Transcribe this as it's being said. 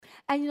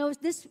And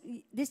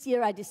this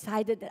year I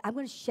decided that I'm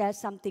going to share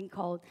something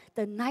called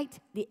The Night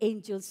the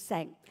Angels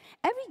Sang.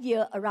 Every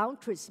year around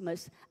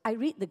Christmas, I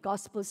read the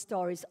gospel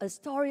stories, a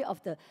story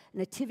of the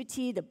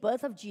nativity, the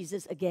birth of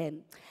Jesus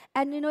again.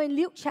 And in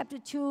Luke chapter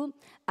 2,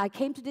 I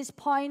came to this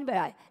point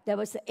where there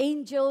was the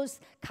angels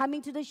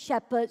coming to the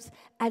shepherds,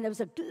 and there was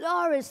a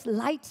glorious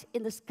light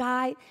in the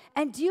sky.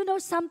 And do you know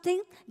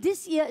something?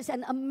 This year is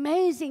an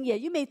amazing year.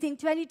 You may think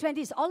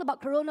 2020 is all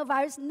about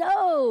coronavirus.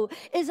 No,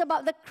 it's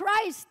about the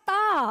Christ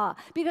star.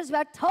 Because we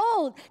are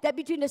told that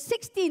between the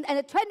 16th and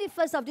the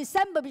 21st of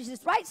December, which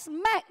is right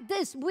smack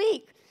this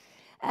week,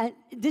 and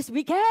this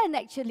weekend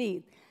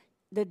actually,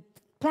 the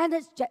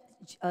planets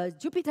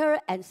Jupiter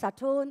and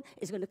Saturn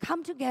is going to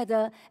come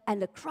together,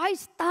 and the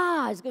Christ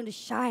star is going to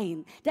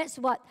shine. That's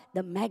what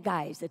the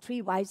Magi, the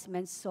three wise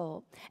men,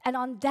 saw. And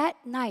on that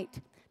night,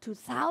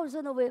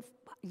 2,000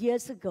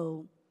 years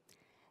ago,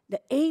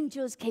 the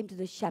angels came to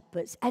the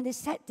shepherds, and they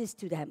said this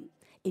to them.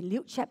 In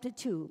Luke chapter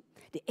 2,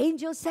 the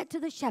angel said to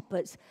the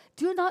shepherds,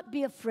 "Do not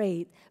be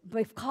afraid,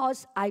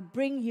 because I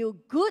bring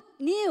you good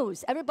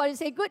news." Everybody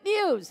say, good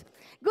news.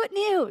 Good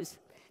news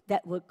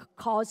that will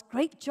cause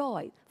great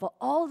joy for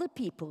all the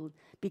people,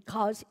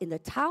 because in the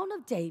town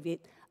of David,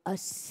 a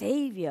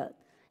Savior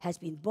has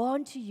been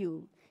born to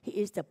you. He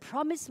is the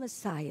promised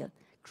Messiah,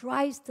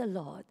 Christ the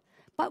Lord.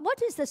 But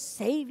what is the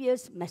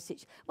Savior's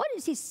message? What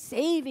is He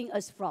saving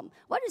us from?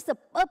 What is the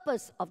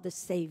purpose of the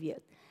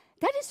Savior?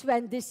 That is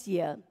when this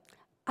year,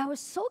 I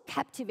was so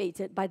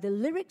captivated by the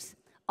lyrics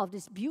of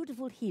this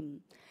beautiful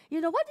hymn.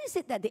 What is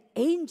it that the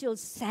angels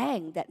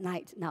sang that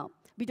night? Now,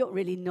 we don't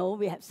really know.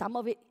 We have some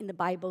of it in the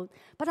Bible.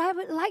 But I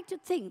would like to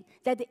think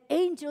that the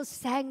angels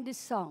sang this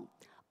song.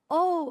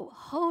 "Oh,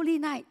 holy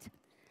night,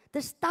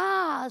 the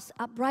stars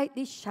are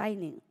brightly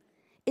shining.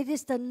 It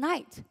is the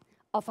night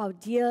of our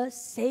dear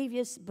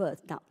Savior's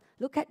birth." Now,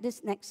 look at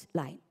this next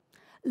line.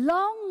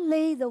 "Long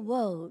lay the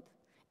world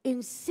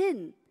in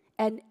sin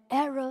and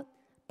error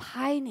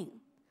pining,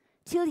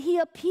 till He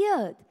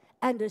appeared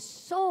and the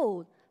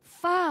soul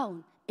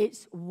found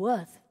its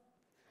worth."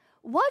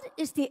 What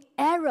is the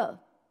error?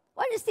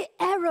 What is the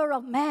error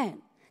of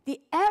man? The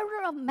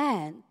error of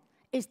man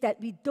is that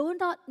we do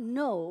not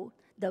know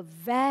the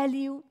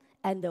value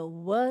and the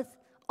worth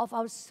of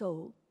our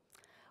soul.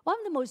 One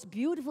of the most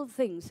beautiful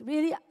things,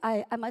 really,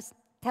 I must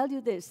tell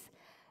you this.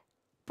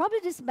 Probably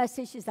this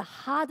message is the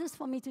hardest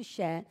for me to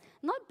share,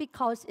 not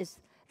because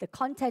the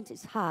content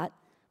is hard,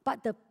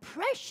 but the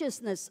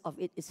preciousness of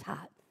it is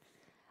hard.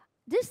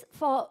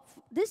 For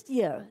this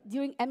year,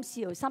 during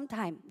MCO,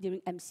 sometime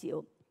during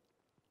MCO,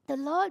 the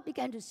Lord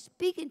began to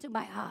speak into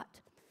my heart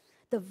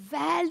the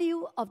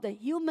value of the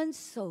human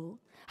soul,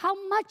 how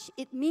much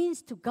it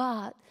means to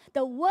God,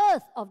 the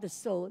worth of the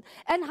soul,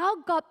 and how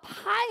God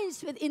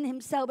pines within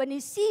Himself when He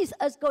sees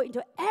us go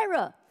into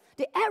error,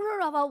 the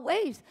error of our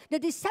ways, the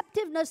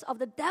deceptiveness of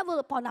the devil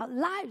upon our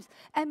lives,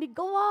 and we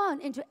go on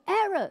into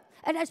error.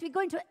 And as we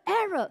go into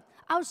error,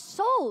 our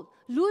soul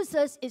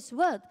loses its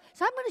worth.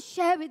 So I'm going to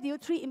share with you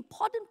 3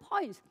 important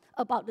points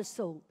about the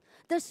soul.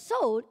 The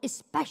soul is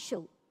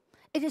special.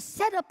 It is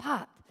set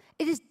apart.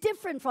 It is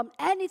different from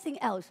anything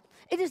else.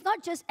 It is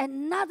not just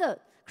another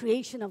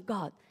creation of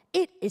God.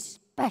 It is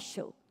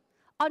special.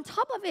 On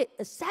top of it,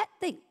 the sad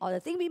thing, or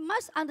the thing we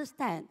must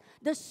understand,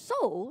 the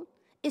soul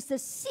is the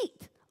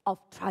seat of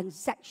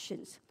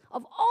transactions.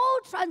 Of all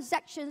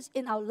transactions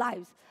in our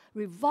lives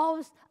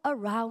revolves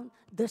around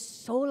the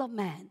soul of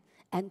man.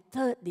 And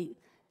thirdly,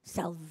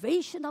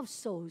 salvation of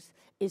souls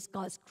is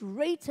God's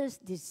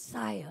greatest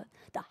desire.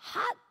 The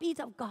heartbeat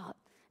of God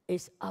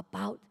is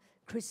about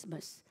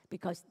Christmas,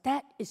 because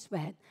that is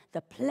when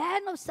the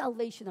plan of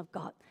salvation of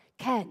God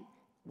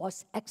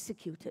was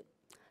executed.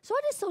 So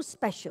what is so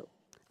special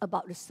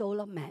about the soul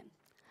of man?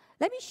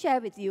 Let me share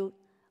with you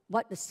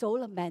what the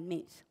soul of man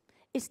means.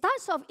 It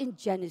starts off in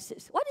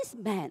Genesis. What is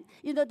man?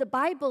 The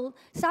Bible,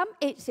 Psalm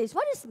 8 says,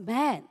 "What is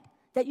man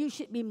that you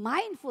should be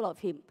mindful of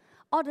him?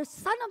 Or the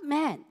Son of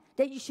Man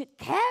that you should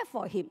care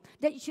for him,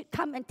 that you should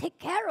come and take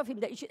care of him,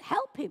 that you should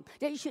help him,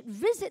 that you should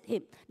visit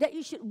him, that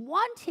you should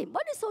want him."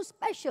 What is so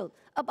special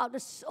about the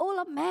soul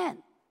of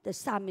man? The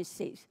psalmist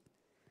says,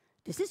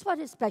 this is what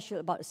is special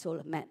about the soul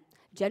of man.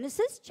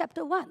 Genesis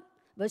chapter 1,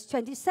 verse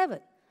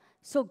 27.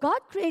 "So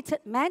God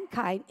created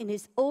mankind in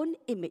His own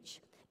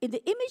image. In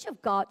the image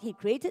of God, He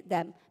created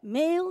them,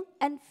 male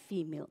and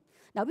female."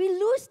 Now, we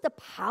lose the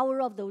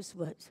power of those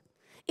words.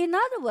 In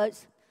other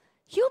words,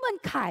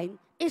 humankind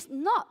is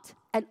not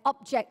an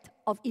object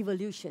of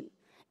evolution.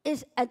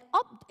 It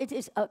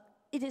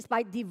is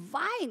by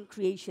divine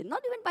creation,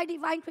 not even by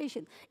divine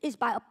creation. It's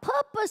by a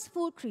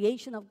purposeful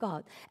creation of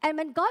God. And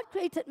when God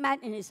created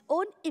man in His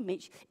own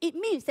image, it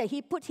means that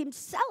He put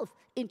Himself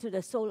into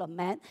the soul of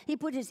man. He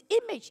put His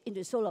image into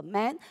the soul of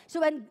man.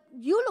 So when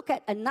you look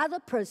at another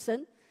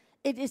person,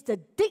 it is the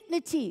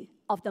dignity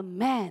of the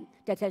man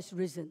that has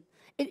risen.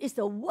 It is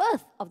the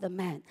worth of the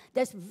man.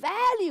 There's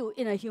value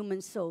in a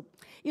human soul.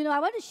 I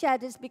want to share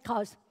this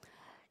because,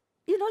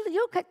 you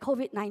look at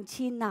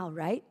COVID-19 now,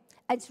 right?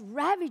 It's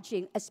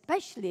ravaging,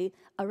 especially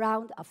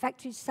around our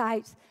factory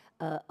sites,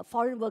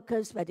 foreign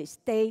workers where they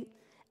stay.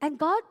 And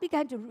God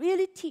began to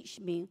really teach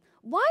me,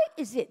 why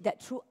is it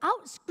that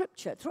throughout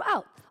Scripture,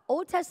 throughout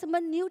Old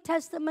Testament, New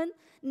Testament,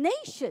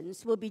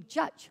 nations will be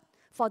judged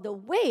for the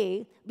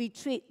way we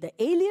treat the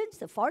aliens,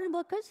 the foreign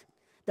workers,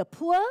 the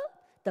poor,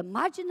 the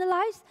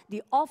marginalized,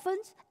 the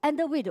orphans, and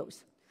the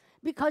widows.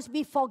 Because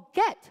we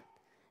forget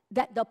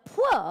that the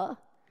poor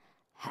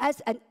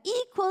has an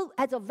equal,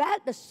 the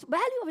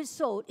value of his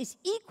soul is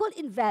equal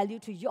in value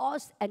to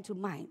yours and to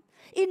mine.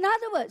 In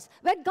other words,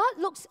 when God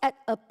looks at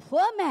a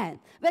poor man,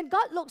 when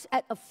God looks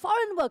at a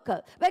foreign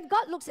worker, when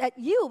God looks at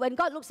you, when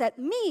God looks at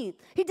me,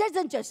 he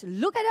doesn't just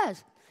look at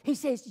us. He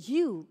says,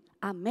 you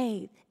are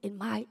made in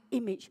my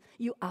image.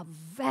 You are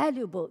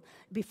valuable.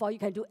 Before you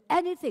can do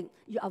anything,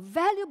 you are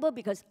valuable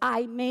because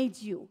I made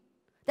you.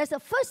 That's the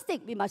first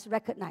thing we must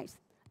recognize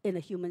in a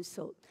human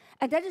soul.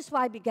 And that is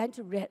why I began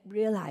to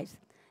realize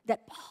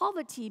that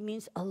poverty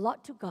means a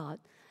lot to God.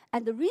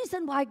 And the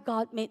reason why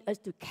God made us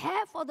to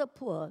care for the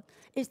poor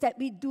is that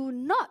we do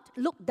not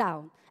look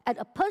down at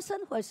a person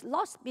who has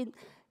been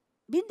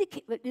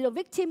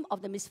victim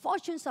of the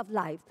misfortunes of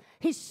life.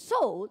 His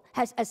soul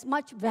has as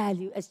much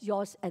value as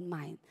yours and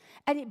mine.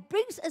 And it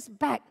brings us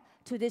back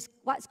to this,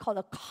 what's called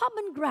a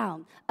common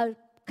ground, a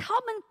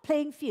common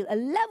playing field, a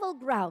level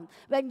ground.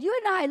 When you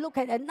and I look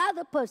at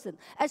another person,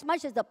 as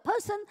much as the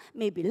person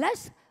may be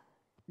less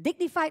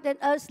dignified than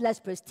us, less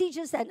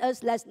prestigious than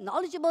us, less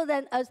knowledgeable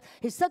than us,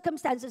 his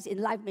circumstances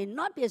in life may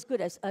not be as good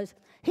as us,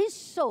 his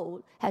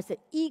soul has the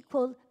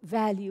equal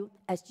value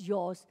as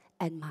yours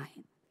and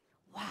mine.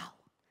 Wow.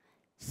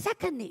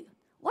 Secondly,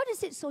 what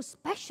is it so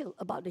special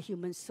about the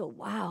human soul?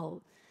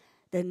 Wow.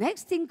 The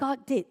next thing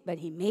God did when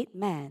he made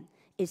man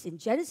is in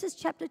Genesis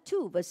chapter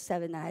 2, verse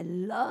 7. And I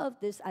love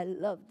this, I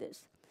love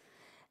this.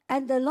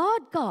 And the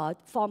Lord God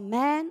formed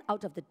man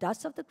out of the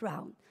dust of the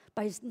ground,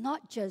 but it's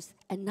not just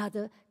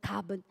another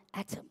carbon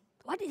atom.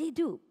 What did he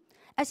do?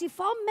 As he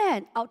formed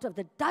man out of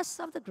the dust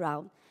of the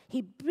ground,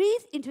 he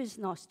breathed into his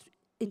nostril,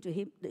 into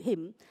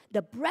him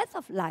the breath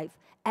of life,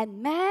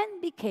 and man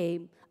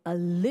became a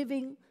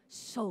living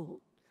soul.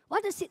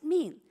 What does it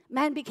mean?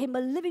 Man became a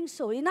living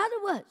soul. In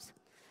other words,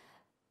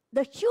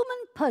 the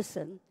human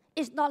person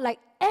is not like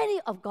any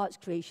of God's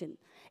creation.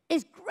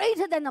 It's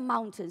greater than the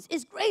mountains.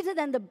 It's greater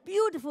than the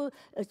beautiful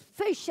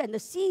fish and the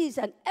seas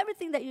and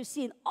everything that you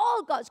see in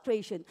all God's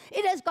creation.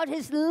 It has got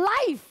his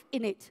life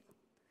in it.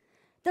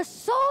 The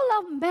soul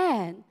of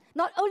man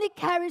not only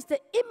carries the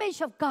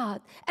image of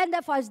God, and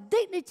therefore has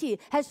dignity,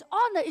 has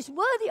honor, is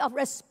worthy of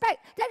respect.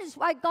 That is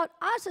why God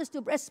asks us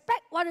to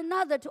respect one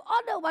another, to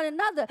honor one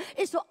another,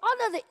 is to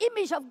honor the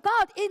image of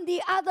God in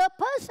the other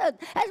person.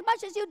 As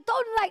much as you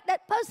don't like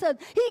that person,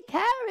 he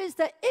carries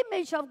the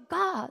image of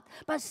God.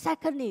 But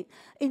secondly,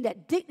 in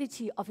that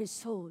dignity of his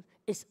soul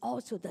is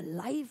also the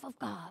life of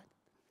God.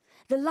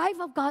 The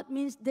life of God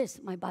means this,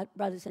 my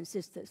brothers and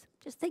sisters.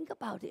 Just think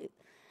about it.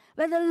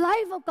 When the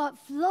life of God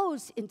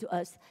flows into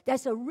us,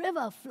 there's a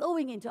river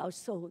flowing into our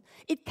soul.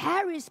 It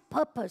carries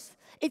purpose.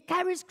 It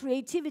carries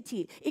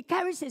creativity. It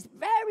carries His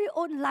very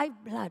own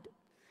lifeblood.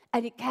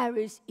 And it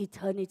carries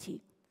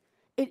eternity.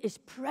 It is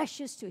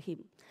precious to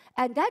Him.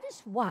 And that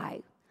is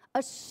why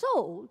a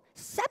soul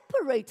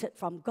separated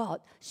from God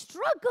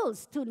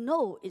struggles to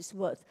know its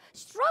worth,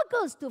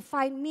 struggles to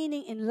find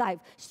meaning in life,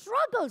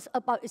 struggles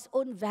about its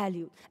own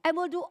value, and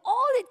will do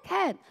all it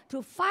can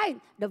to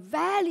find the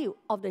value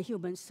of the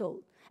human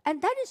soul. And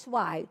that is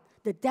why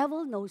the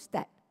devil knows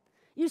that.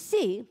 You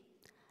see,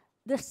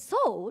 the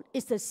soul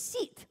is the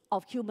seat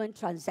of human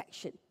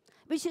transaction,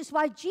 which is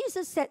why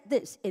Jesus said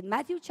this in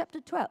Matthew chapter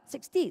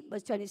 16,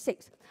 verse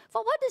 26.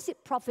 For what does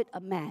it profit a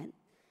man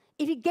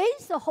if he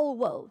gains the whole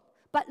world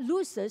but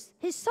loses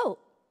his soul?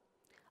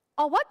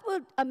 Or what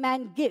will a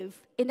man give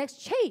in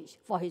exchange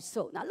for his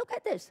soul? Now look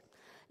at this.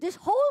 This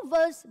whole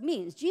verse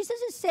means, Jesus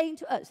is saying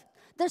to us,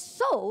 the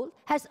soul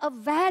has a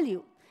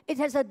value. It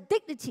has a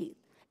dignity.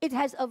 It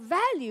has a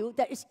value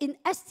that is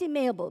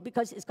inestimable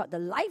because it's got the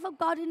life of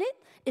God in it,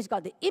 it's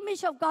got the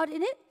image of God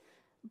in it,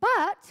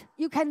 but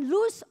you can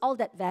lose all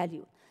that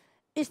value.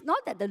 It's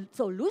not that the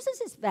soul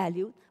loses its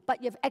value,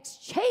 but you've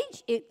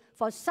exchanged it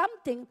for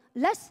something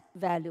less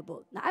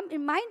valuable. Now, I'm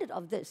reminded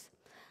of this.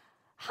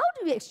 How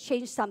do we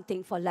exchange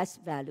something for less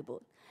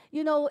valuable?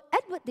 You know,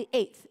 Edward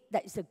VIII,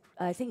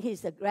 I think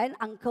he's the grand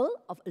uncle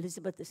of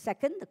Elizabeth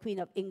II, the Queen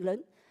of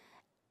England,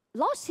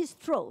 lost his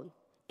throne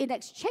in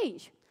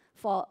exchange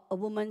for a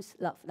woman's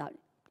love. Now,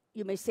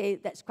 you may say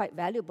that's quite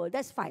valuable.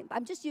 That's fine. But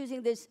I'm just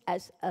using this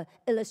as an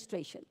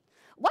illustration.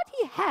 What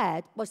he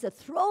had was the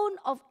throne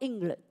of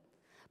England.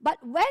 But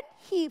when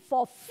he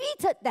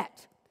forfeited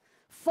that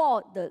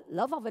for the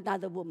love of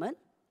another woman,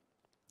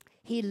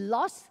 he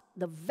lost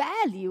the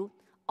value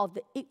of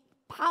the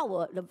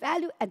power, the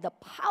value and the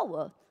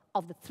power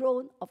of the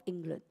throne of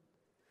England.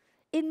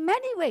 In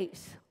many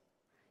ways,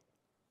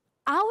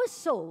 our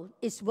soul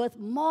is worth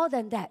more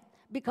than that.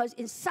 Because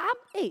in Psalm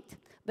 8,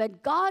 when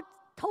God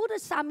told the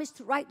psalmist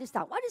to write this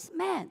down, what is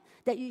man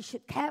that you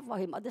should care for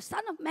him? Or the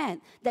son of man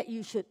that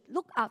you should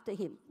look after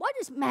him? What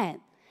is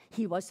man?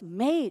 he was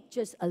made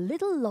just a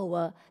little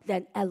lower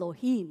than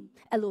Elohim.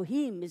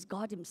 Elohim is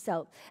God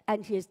himself,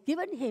 and he has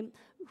given him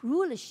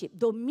rulership,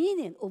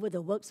 dominion over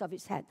the works of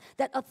his hand.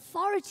 That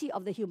authority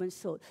of the human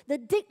soul, the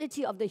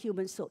dignity of the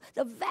human soul,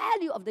 the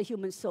value of the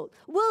human soul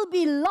will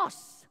be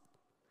lost.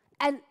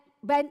 And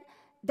when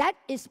that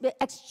is, we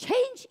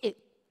exchange it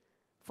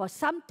for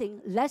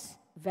something less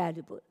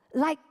valuable,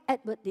 like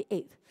Edward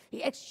VIII.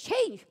 He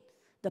exchanged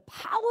the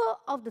power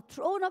of the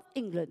throne of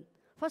England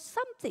for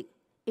something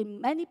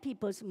in many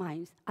people's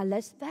minds are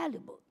less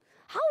valuable.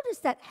 How does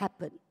that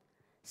happen?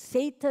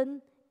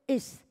 Satan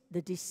is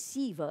the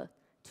deceiver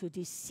to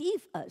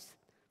deceive us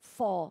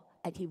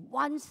and he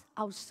wants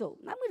our soul.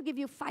 I'm going to give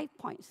you 5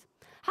 points.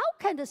 How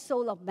can the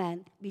soul of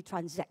man be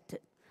transacted?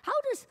 How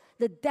does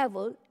the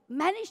devil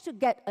manage to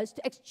get us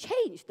to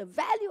exchange the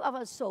value of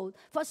our soul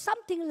for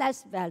something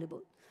less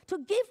valuable? To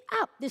give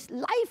up this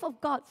life of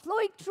God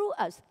flowing through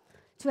us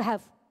to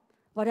have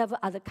whatever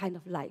other kind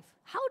of life.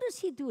 How does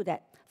he do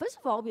that? First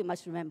of all, we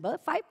must remember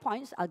 5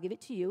 points, I'll give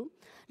it to you.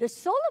 The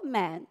soul of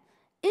man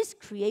is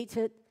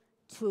created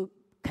to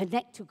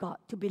connect to God,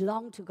 to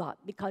belong to God.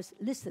 Because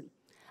listen,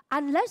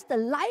 unless the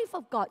life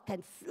of God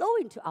can flow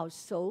into our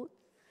soul,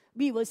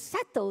 we will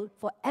settle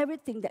for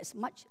everything that's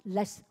much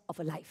less of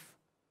a life.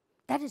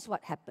 That is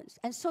what happens.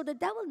 And so the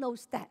devil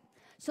knows that.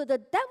 So the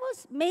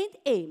devil's main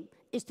aim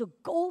is to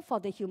go for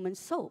the human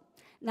soul.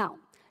 Now,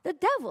 the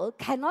devil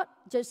cannot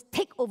just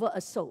take over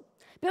a soul,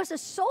 because the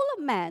soul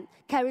of man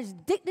carries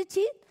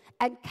dignity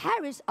and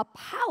carries a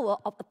power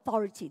of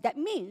authority. That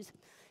means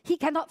he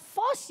cannot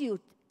force you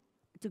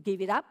to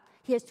give it up.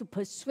 He has to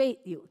persuade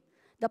you.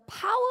 The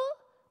power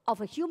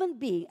of a human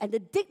being and the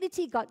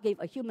dignity God gave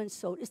a human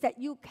soul is that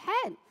you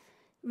can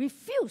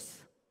refuse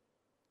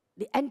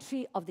the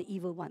entry of the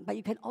evil one, but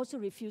you can also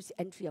refuse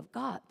the entry of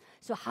God.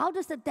 So how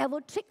does the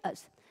devil trick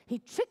us? He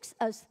tricks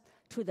us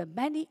through the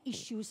many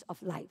issues of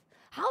life.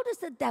 How does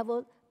the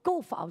devil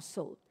go for our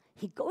soul?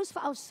 He goes for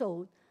our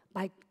soul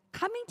by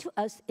coming to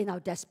us in our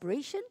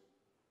desperation,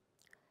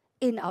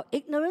 in our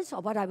ignorance,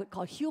 or what I would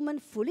call human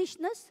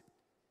foolishness,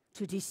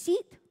 to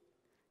deceit,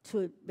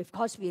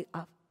 because we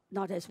are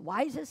not as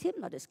wise as him,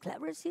 not as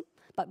clever as him,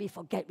 but we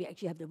forget we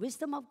actually have the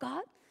wisdom of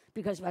God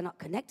because we're not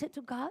connected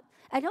to God.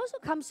 And it also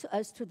comes to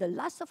us through the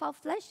lust of our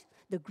flesh,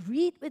 the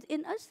greed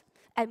within us.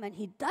 And when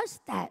he does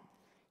that,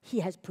 he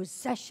has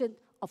possession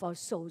of our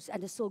souls,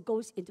 and the soul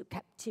goes into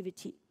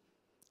captivity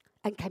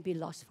and can be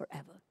lost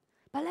forever.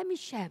 But let me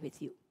share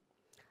with you,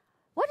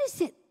 what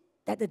is it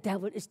that the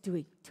devil is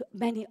doing to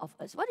many of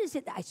us? What is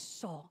it that I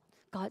saw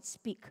God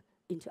speak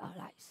into our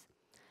lives?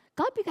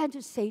 God began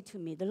to say to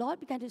me, the Lord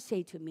began to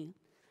say to me,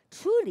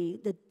 truly,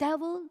 the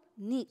devil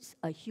needs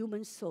a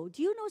human soul.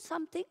 Do you know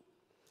something?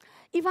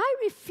 If I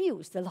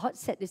refuse, the Lord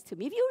said this to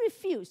me, if you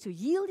refuse to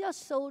yield your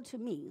soul to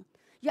me,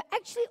 you're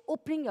actually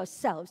opening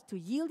yourselves to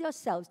yield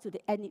yourselves to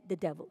the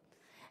devil.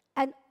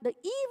 And the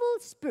evil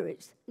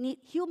spirits need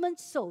human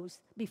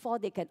souls before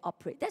they can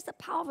operate. That's the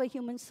power of a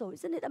human soul.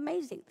 Isn't it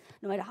amazing?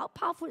 No matter how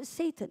powerful is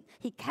Satan,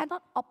 he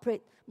cannot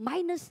operate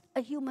minus a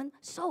human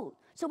soul.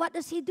 So what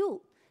does he do?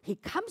 He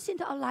comes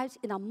into our lives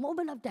in a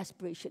moment of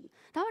desperation.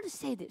 Now I want to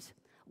say this.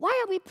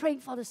 Why are we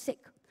praying for the sick?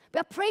 We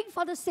are praying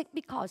for the sick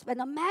because when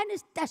a man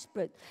is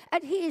desperate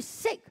and he is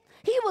sick,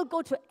 he will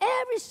go to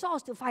every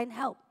source to find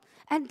help.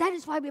 And that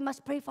is why we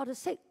must pray for the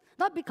sick.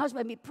 Not because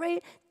when we pray,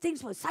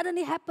 things will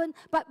suddenly happen,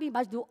 but we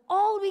must do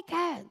all we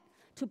can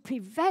to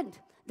prevent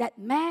that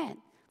man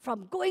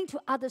from going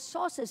to other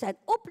sources and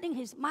opening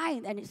his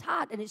mind and his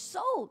heart and his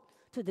soul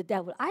to the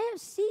devil. I have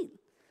seen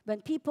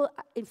when people,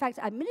 in fact,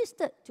 I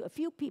ministered to a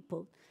few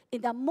people,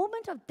 in the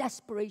moment of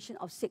desperation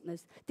of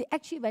sickness, they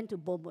actually went to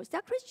Bomos.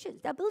 They're Christians,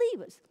 they're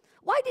believers.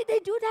 Why did they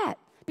do that?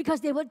 Because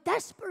they were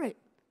desperate.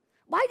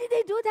 Why did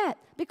they do that?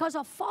 Because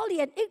of folly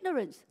and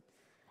ignorance.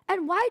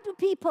 And why do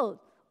people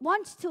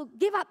want to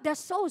give up their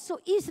souls so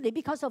easily?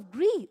 Because of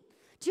greed.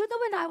 Do you know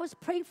when I was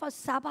praying for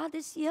Sabah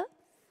this year,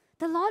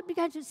 the Lord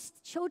began to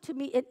show to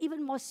me an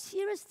even more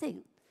serious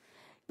thing.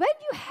 When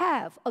you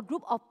have a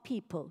group of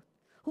people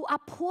who are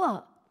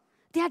poor,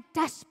 they are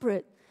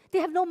desperate, they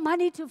have no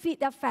money to feed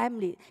their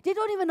family, they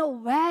don't even know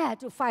where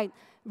to find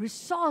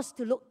resource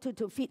to look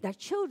to feed their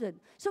children.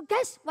 So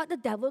guess what? The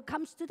devil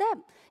comes to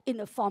them in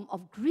the form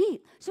of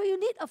greed. So you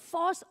need a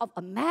force of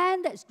a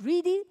man that's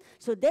greedy.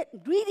 So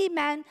that greedy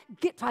man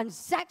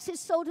transacts his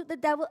soul to the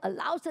devil,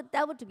 allows the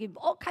devil to give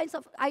all kinds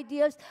of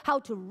ideas how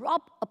to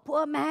rob a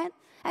poor man.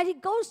 And he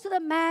goes to the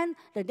man,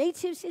 the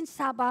natives in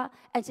Sabah,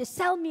 and says,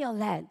 sell me your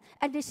land.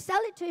 And they sell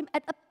it to him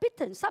at a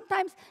pittance.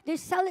 Sometimes they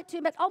sell it to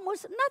him at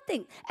almost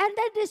nothing. And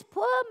then this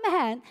poor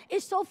man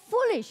is so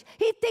foolish.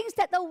 He thinks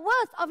that the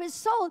worth of his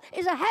soul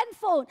is a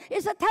handphone,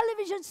 is a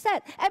television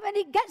set. And when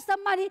he gets the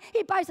money,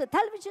 he buys a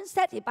television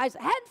set, he buys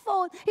a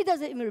handphone. He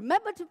doesn't even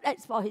remember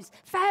it's for his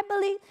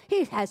family.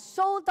 He has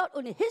sold not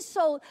only his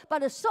soul, but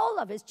the soul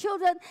of his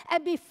children.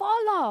 And before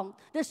long,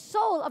 the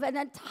soul of an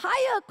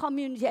entire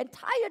community,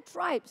 entire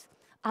tribes,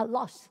 are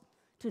lost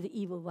to the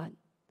evil one.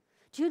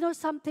 Do you know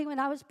something? When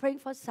I was praying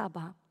for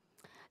Sabah,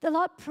 the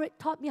Lord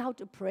taught me how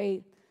to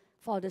pray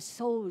for the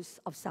souls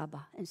of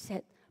Sabah and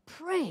said,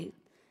 pray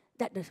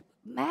that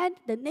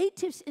the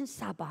natives in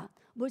Sabah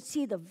would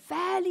see the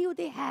value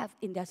they have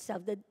in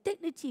themselves, the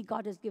dignity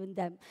God has given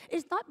them.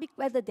 It's not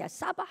whether they're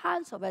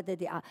Sabahans or whether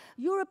they are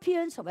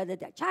Europeans or whether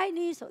they're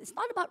Chinese. So it's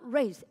not about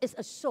race, it's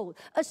a soul.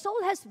 A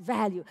soul has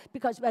value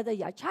because whether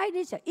you're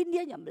Chinese, you're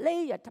Indian, you're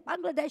Malay, you're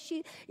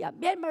Bangladeshi, you're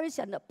Myanmarese,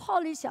 you're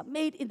Nepalese, you're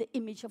made in the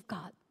image of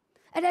God.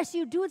 And as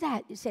you do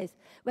that, it says,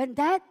 when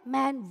that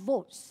man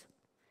votes,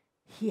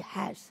 he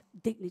has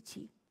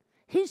dignity.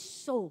 His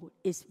soul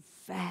is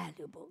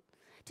valuable.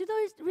 Do you know,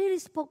 it really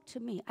spoke to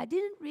me. I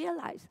didn't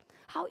realize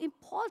how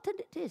important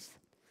it is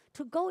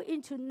to go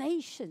into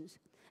nations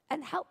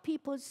and help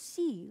people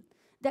see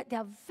that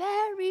their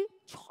very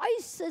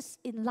choices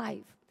in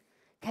life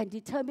can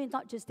determine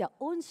not just their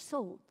own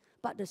soul,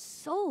 but the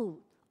soul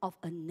of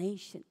a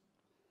nation.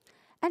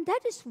 And that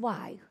is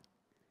why,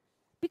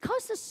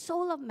 because the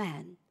soul of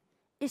man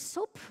is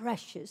so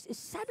precious, is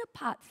set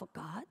apart for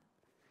God,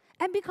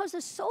 and because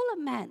the soul of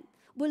man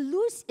will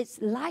lose its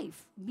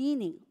life,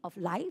 meaning of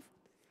life,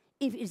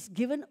 if it's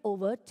given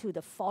over to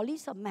the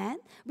follies of man.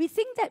 We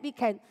think that we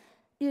can,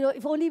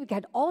 if only we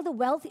get all the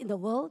wealth in the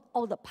world,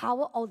 all the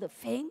power, all the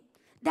fame,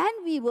 then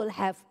we will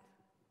have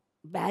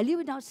value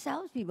in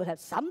ourselves, we will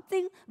have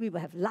something, we will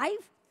have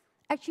life.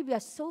 Actually, we are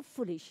so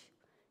foolish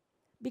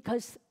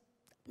because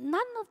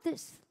none of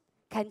this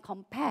can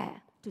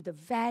compare to the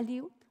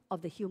value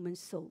of the human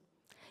soul.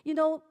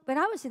 When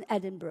I was in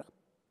Edinburgh,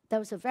 there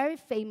was a very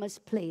famous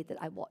play that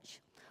I watched.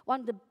 One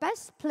of the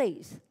best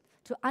plays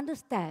to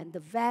understand the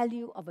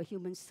value of a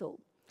human soul.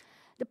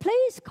 The play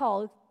is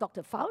called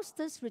Dr.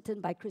 Faustus,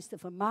 written by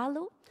Christopher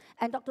Marlowe,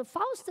 and Dr.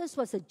 Faustus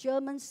was a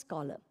German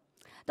scholar.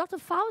 Dr.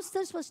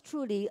 Faustus was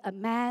truly a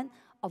man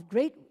of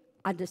great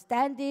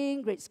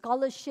understanding, great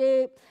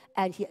scholarship,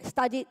 and he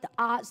studied the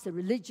arts, the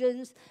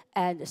religions,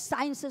 and the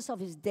sciences of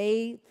his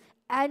day.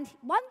 And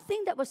one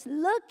thing that was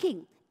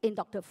lurking in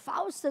Dr.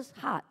 Faustus'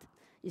 heart,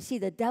 you see,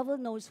 the devil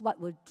knows what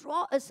will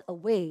draw us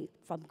away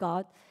from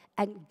God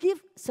and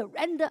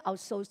surrender our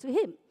souls to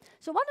him.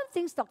 So one of the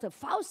things Dr.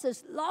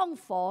 Faustus longed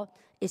for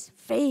is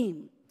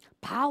fame,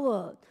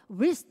 power,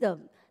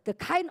 wisdom, the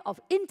kind of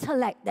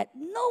intellect that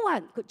no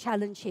one could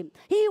challenge him.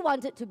 He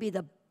wanted to be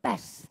the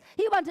best.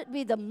 He wanted to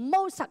be the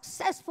most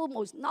successful,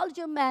 most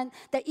knowledgeable man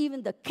that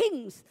even the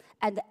kings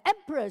and the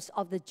emperors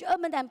of the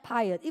German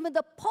Empire, even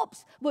the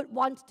popes would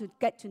want to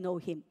get to know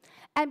him.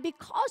 And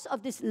because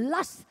of this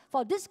lust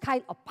for this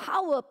kind of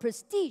power,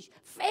 prestige,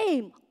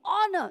 fame,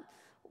 honor,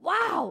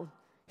 wow,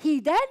 he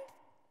then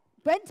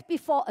went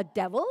before a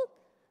devil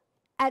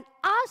and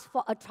asked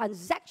for a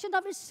transaction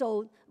of his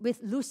soul with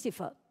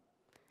Lucifer.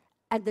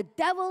 And the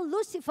devil,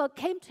 Lucifer,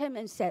 came to him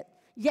and said,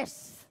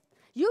 yes,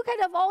 you can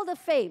have all the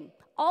fame,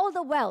 all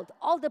the wealth,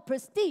 all the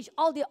prestige,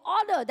 all the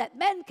honor that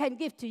men can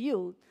give to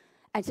you.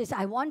 And he says,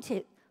 I want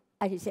it.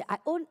 And he said, I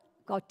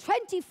got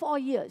 24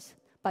 years,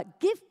 but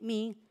give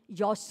me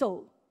your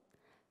soul.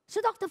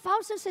 So Dr.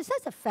 Faustus says,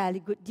 that's a fairly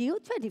good deal.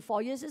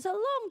 24 years is a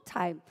long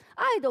time.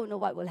 I don't know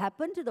what will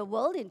happen to the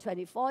world in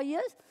 24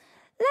 years.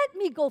 Let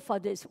me go for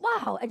this.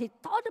 Wow. And he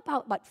thought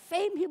about what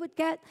fame he would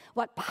get,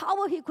 what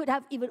power he could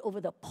have even over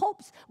the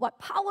popes, what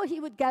power he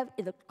would get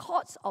in the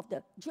courts of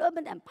the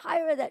German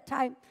Empire at that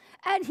time.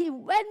 And he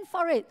went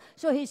for it.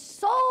 So he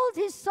sold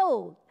his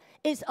soul.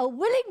 It's a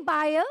willing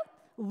buyer,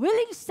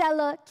 willing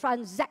seller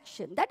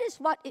transaction. That is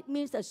what it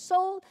means. The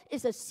soul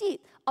is a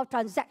seed of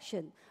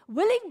transaction.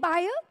 Willing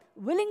buyer,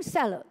 willing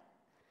seller.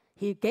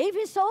 He gave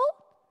his soul,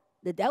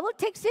 the devil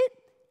takes it,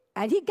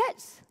 and he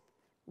gets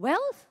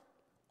wealth,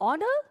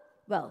 honor,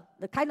 well,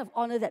 the kind of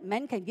honor that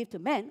men can give to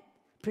men,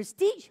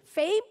 prestige,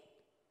 fame.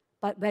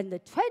 But when the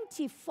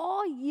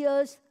 24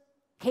 years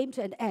came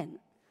to an end,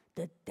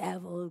 the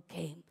devil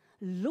came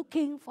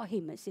looking for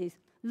him and says,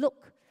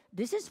 look,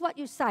 this is what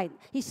you signed.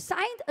 He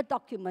signed a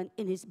document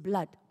in his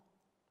blood.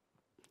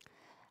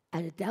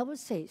 And the devil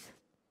says,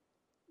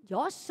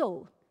 your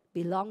soul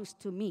belongs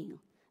to me.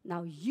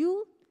 Now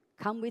you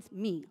come with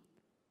me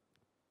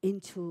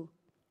into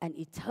an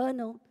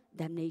eternal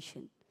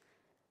damnation.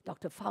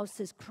 Dr.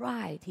 Faustus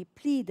cried, he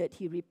pleaded,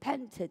 he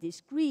repented, he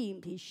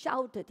screamed, he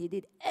shouted, he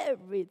did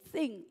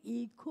everything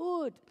he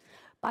could.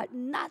 But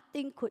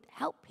nothing could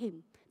help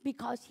him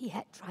because he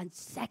had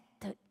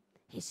transacted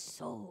his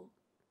soul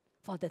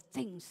for the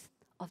things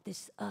of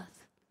this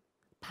earth.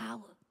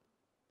 Power,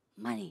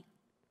 money,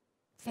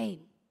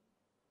 fame,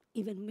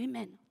 even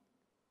women.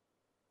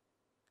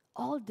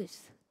 All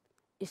this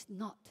is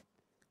not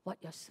what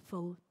your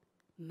soul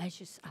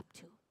measures up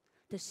to.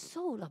 The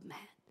soul of man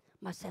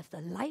must have the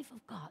life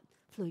of God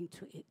flowing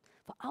through it.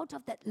 For out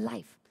of that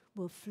life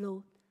will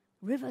flow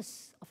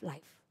rivers of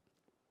life.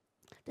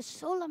 The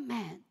soul of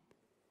man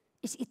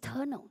is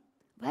eternal.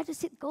 Where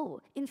does it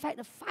go? In fact,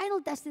 the final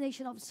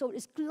destination of the soul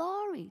is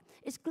glory.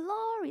 It's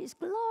glory, it's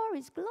glory,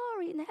 it's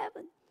glory in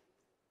heaven.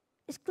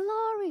 It's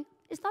glory.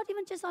 It's not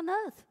even just on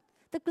earth.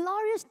 The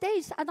glorious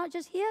days are not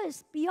just here,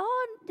 it's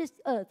beyond this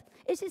earth.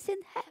 It is in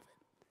heaven.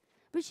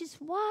 Which is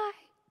why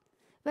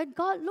when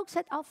God looks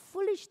at our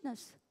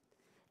foolishness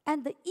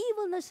and the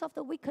evilness of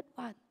the wicked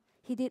one,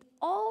 he did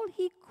all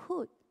he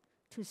could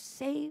to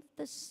save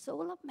the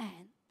soul of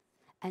man.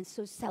 And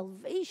so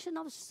salvation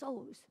of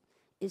souls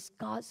is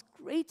God's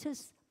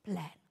greatest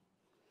plan.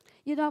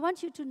 You know, I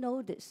want you to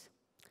know this.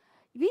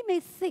 We may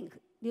think,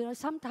 you know,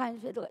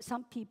 sometimes we look at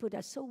some people that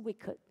are so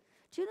wicked.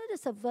 Do you know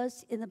there's a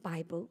verse in the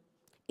Bible,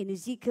 in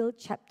Ezekiel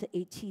chapter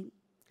 18?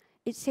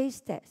 It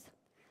says that,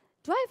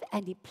 do I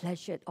have any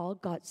pleasure at all,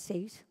 God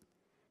says,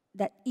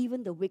 that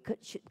even the wicked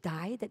should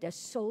die, that their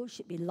soul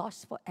should be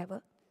lost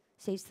forever,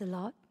 says the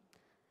Lord?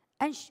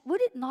 And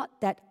would it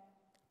not that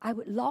I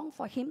would long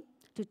for him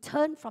to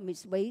turn from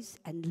his ways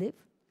and live?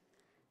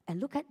 And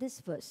look at this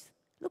verse.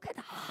 Look at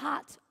the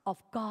heart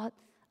of God,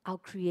 our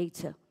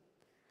Creator.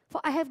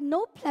 For I have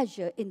no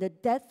pleasure in the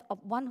death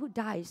of one who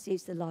dies,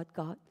 says the Lord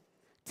God.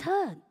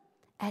 Turn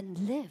and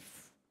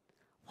live.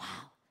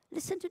 Wow.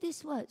 Listen to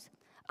these words.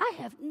 I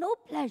have no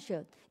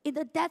pleasure in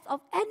the death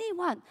of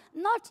anyone,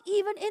 not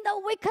even in a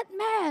wicked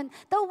man.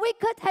 The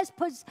wicked has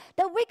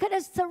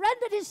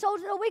surrendered his soul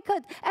to the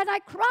wicked. And I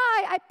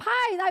cry, I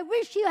pine, I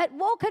wish he had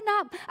woken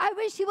up. I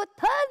wish he would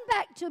turn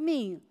back to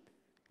me.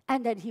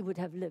 And then he would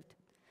have lived.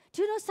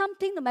 Do you know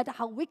something? No matter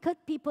how wicked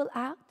people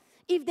are,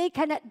 if they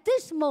can at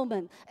this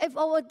moment, if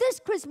over this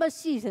Christmas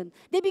season,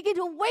 they begin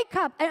to wake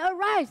up and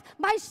arise,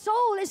 my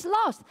soul is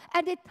lost,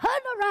 and they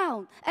turn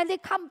around and they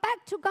come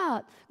back to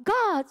God.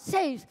 God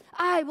says,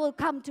 I will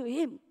come to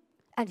him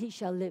and he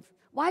shall live.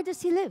 Why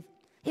does he live?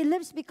 He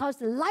lives because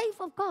the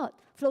life of God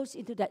flows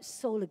into that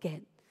soul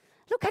again.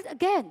 Look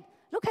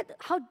at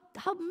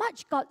how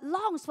much God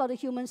longs for the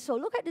human soul.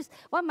 Look at this.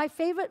 One of my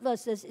favorite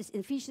verses is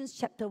Ephesians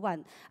chapter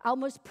 1. I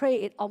almost pray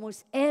it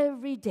almost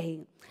every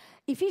day.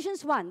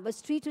 Ephesians 1, verse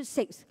 3 to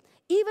 6.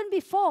 Even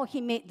before he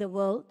made the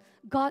world,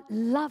 God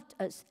loved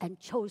us and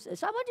chose us.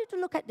 So I want you to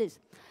look at this.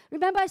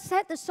 Remember I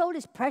said the soul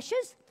is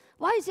precious?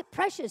 Why is it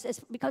precious? It's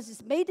because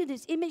it's made in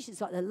his image. It's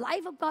got the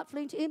life of God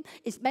flowing to him.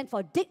 It's meant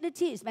for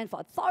dignity. It's meant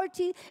for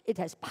authority. It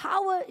has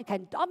power. It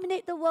can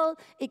dominate the world.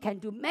 It can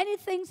do many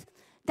things.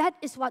 That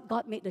is what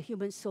God made the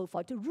human soul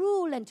for, to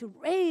rule and to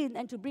reign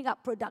and to bring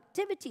up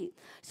productivity.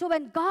 So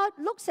when God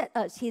looks at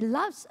us, he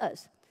loves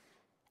us.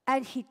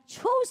 And he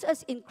chose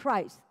us in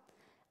Christ.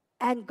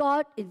 And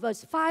God, in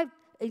verse 5,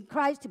 in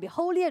Christ to be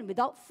holy and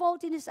without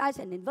fault in his eyes.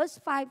 And in verse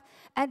 5,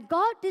 and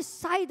God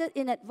decided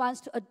in advance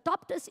to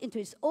adopt us into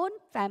his own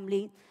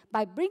family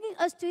by bringing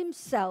us to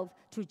himself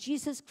through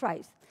Jesus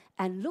Christ.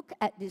 And look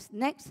at these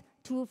next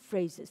two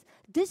phrases.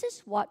 This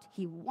is what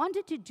he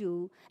wanted to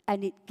do,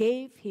 and it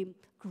gave him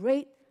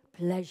great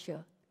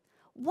pleasure.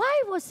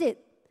 Why was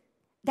it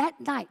that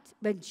night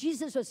when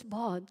Jesus was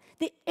born,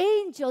 the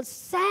angels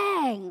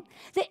sang?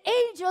 The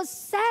angels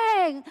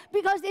sang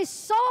because they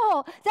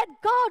saw that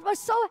God was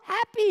so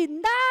happy.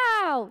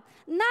 Now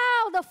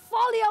the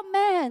folly of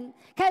man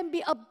can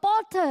be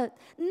aborted.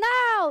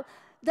 Now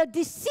the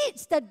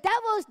deceits, the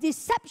devil's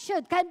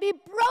deception can be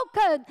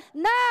broken.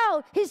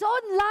 Now his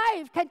own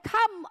life can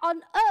come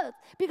on earth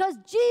because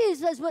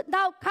Jesus would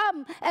now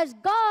come as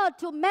God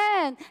to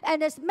man,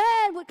 and as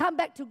man would come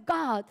back to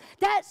God.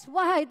 That's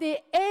why the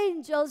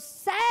angels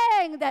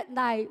sang that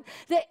night.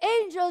 The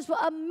angels were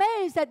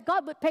amazed that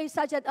God would pay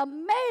such an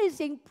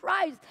amazing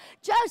price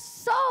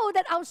just so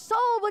that our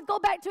soul would go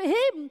back to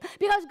him,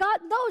 because God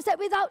knows that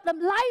without the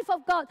life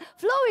of God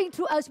flowing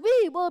through us,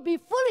 we will be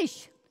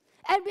foolish.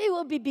 And we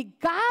will be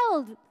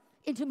beguiled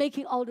into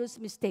making all those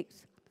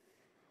mistakes.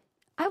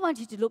 I want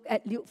you to look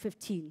at Luke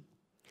 15.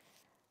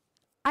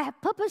 I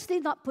have purposely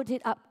not put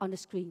it up on the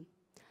screen.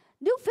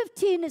 Luke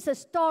 15 is a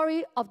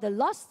story of the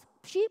lost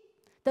sheep,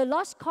 the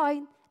lost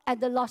coin, and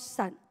the lost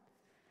son.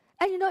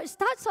 And you know, it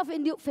starts off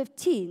in Luke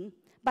 15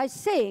 by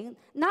saying,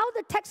 now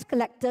the tax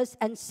collectors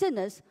and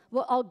sinners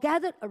were all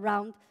gathered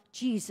around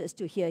Jesus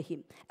to hear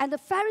him. And the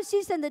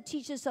Pharisees and the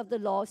teachers of the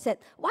law said,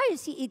 why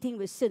is he eating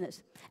with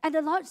sinners? And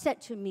the Lord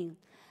said to me,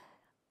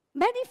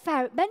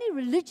 many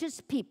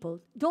religious people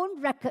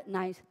don't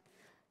recognize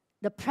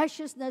the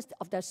preciousness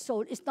of their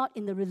soul. It's not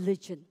in the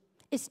religion.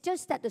 It's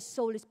just that the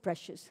soul is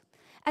precious.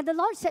 And the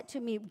Lord said to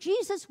me,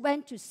 Jesus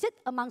went to sit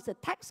amongst the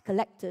tax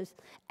collectors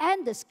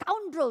and the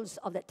scoundrels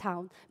of the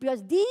town,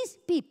 because these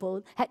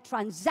people had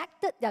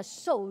transacted their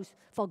souls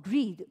for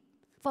greed,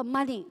 for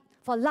money,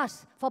 for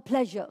lust, for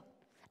pleasure.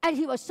 And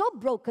he was so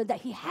broken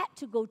that he had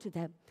to go to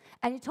them.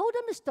 And he told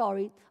them the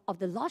story of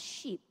the lost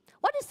sheep.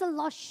 What is the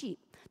lost sheep?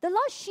 The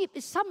lost sheep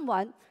is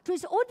someone, through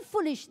his own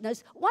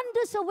foolishness,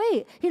 wanders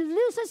away. He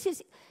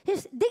loses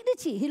his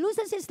dignity. He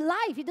loses his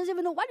life. He doesn't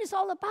even know what it's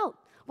all about.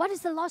 What is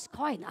the lost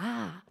coin?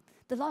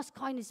 The lost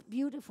coin is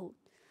beautiful.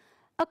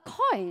 A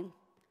coin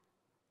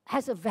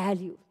has a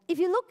value. If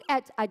you look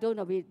at, I don't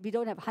know, we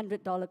don't have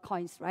 $100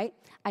 coins, right?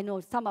 I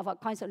know some of our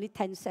coins are only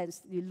 10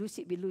 cents. You lose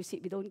it, we lose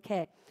it. We don't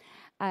care.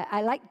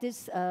 I like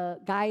this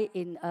guy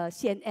in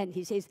CNN.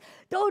 He says,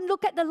 don't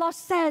look at the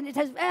lost cent. It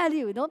has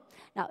value, you know.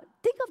 Now,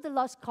 think of the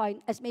lost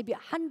coin as maybe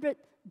 $100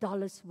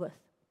 worth.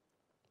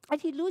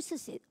 And he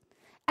loses it.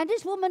 And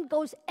this woman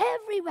goes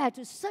everywhere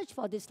to search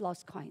for this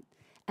lost coin.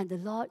 And the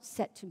Lord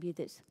said to me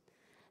this,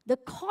 the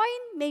coin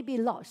may be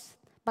lost,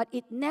 but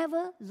it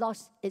never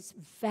lost its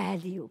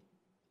value.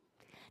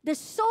 The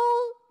soul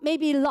may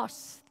be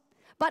lost,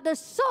 but the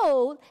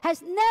soul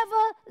has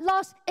never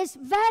lost its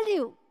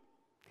value.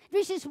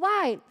 Which is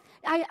why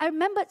I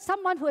remembered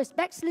someone who has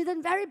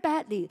backslidden very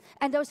badly.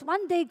 And there was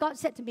one day God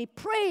said to me,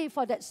 pray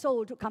for that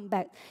soul to come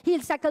back.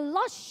 He's like a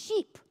lost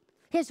sheep.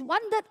 He's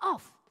wandered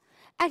off.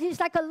 And he's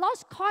like a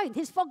lost coin.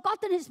 He's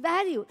forgotten his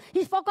value.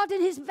 He's forgotten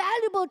he's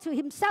valuable to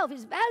himself.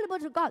 He's valuable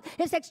to God.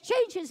 He's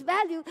exchanged his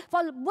value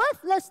for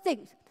worthless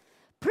things.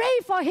 Pray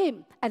for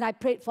him. And I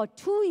prayed for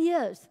 2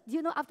 years. Do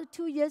you know, after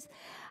 2 years,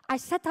 I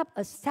set up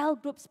a cell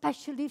group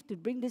specially to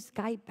bring this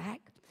guy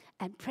back.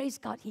 And praise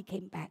God, he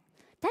came back.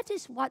 That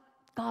is what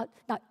God,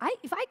 now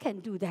if I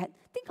can do that,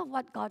 think of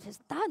what God has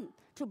done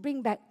to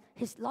bring back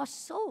his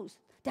lost souls.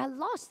 They're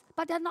lost,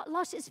 but they're not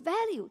lost its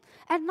value.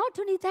 And not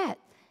only that,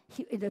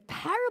 in the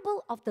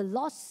parable of the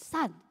lost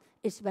son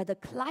is where the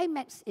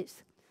climax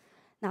is.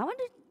 Now I want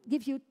to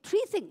give you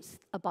 3 things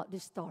about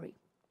this story.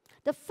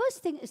 The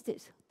first thing is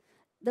this.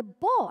 The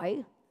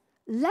boy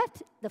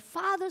left the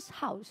father's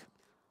house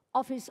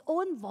of his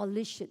own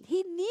volition.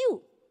 He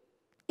knew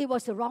it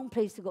was the wrong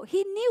place to go.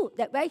 He knew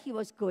that where he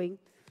was going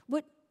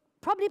would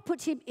probably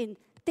put him in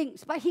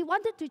things, but he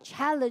wanted to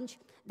challenge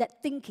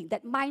that thinking,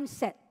 that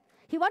mindset.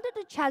 He wanted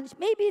to challenge,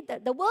 maybe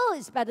the world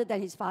is better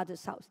than his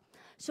father's house.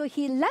 So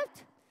he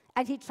left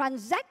and he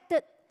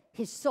transacted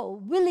his soul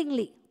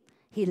willingly.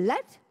 He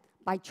left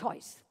by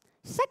choice.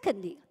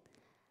 Secondly,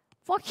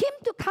 for him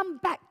to come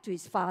back to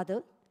his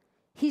father,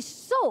 his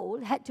soul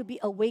had to be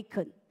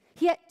awakened.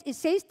 It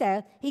says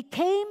there, he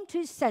came to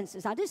his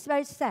senses. Now this is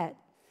very sad.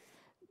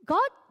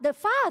 God, the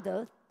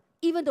father,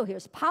 even though he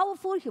was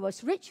powerful, he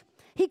was rich,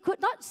 he could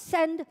not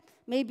send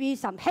maybe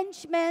some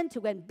henchmen to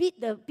go and beat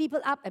the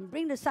people up and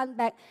bring the son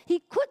back. He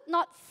could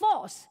not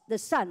force the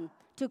son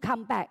to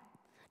come back.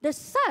 The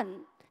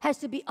son has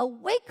to be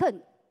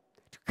awakened,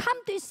 to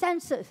come to his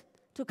senses,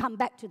 to come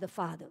back to the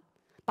father.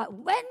 But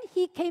when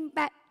he came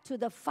back to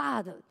the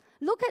father,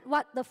 look at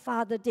what the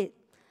father did.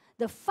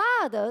 The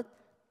father,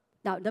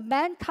 now the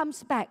man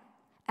comes back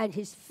and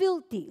he's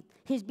filthy.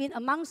 He's been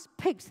amongst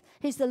pigs.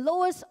 He's the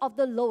lowest of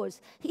the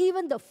lowest.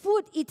 Even the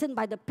food eaten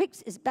by the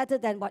pigs is better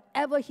than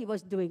whatever he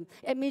was doing.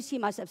 It means he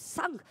must have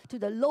sunk to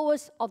the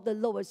lowest of the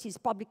lowest. He's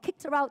probably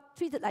kicked around,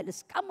 treated like the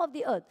scum of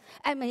the earth.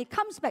 And when he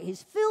comes back,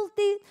 he's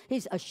filthy,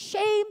 he's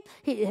ashamed,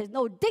 he has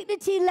no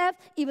dignity left.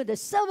 Even the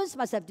servants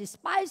must have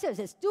despised him.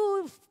 Says,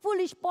 "You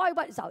foolish boy,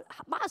 what is our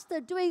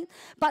master doing?"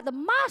 But the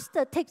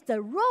master takes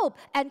the robe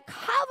and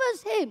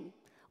covers him.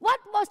 What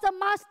was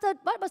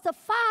the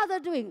father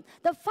doing?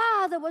 The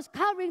father was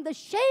covering the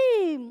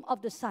shame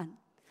of the son,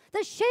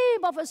 the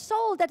shame of a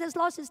soul that has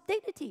lost its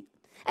dignity.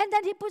 And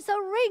then he puts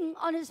a ring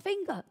on his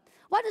finger.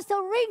 What does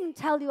the ring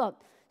tell you of?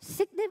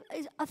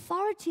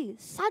 Authority,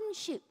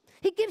 sonship.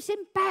 He gives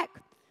him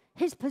back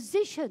his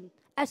position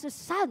as a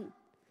son.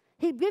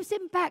 He gives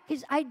him back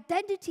his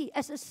identity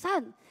as a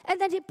son.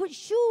 And then he puts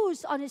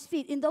shoes on his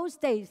feet. In those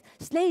days,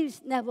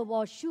 slaves never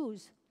wore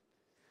shoes.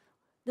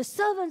 The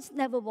servants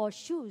never wore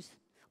shoes.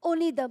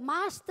 Only the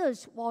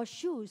masters wore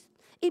shoes.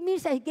 It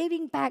means that he gave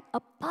him back a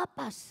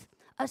purpose,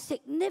 a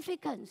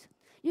significance.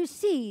 You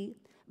see,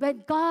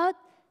 when God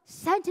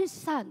sent his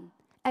son,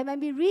 and when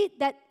we read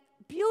that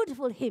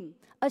beautiful hymn,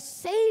 a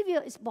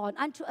Savior is born,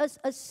 unto us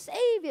a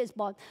Savior is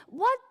born.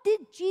 What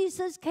did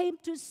Jesus came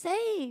to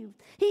save?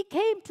 He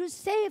came to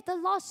save the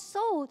lost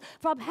soul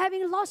from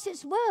having lost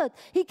its worth.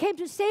 He came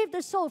to save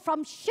the soul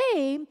from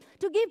shame,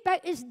 to give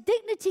back its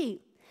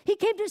dignity. He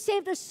came to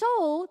save the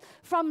soul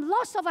from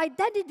loss of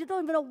identity. You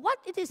don't even know what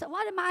it is.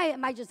 What am I?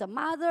 Am I just a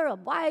mother, a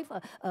wife,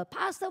 a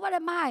pastor? What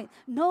am I?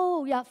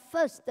 No, you are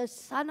first the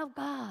Son of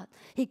God.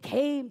 He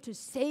came to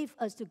save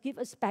us, to give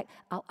us back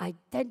our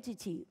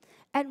identity.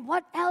 And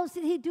what else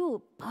did he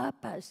do?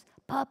 Purpose,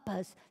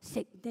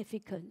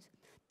 significance.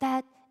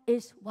 That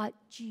is what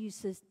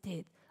Jesus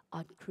did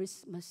on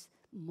Christmas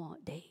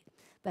Day.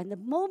 When the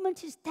moment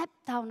he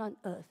stepped down on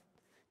earth,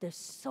 the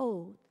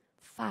soul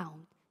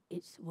found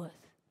its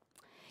worth.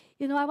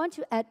 You know, I want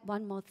to add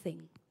one more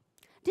thing.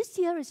 This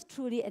year is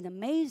truly an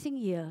amazing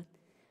year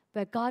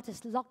where God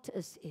has locked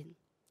us in.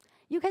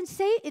 You can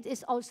say it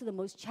is also the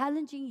most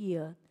challenging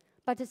year,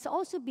 but it's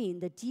also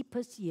been the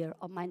deepest year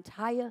of my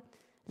entire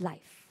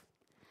life.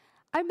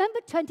 I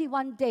remember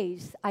 21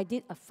 days I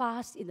did a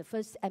fast in the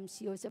first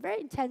MCO. It's a very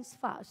intense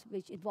fast,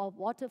 which involved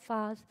water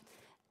fast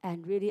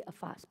and really a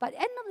fast. But at the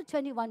end of the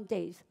 21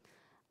 days,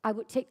 I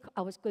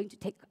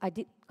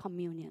did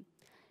communion.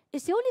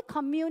 It's the only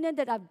communion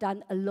that I've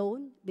done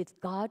alone with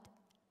God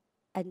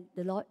and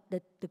the Lord,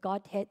 the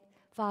Godhead,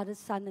 Father,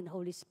 Son, and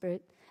Holy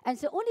Spirit. And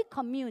it's the only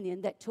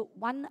communion that took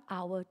 1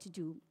 hour to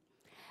do.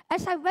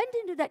 As I went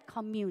into that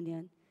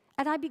communion,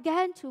 and I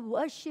began to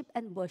worship,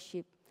 and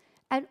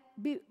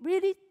be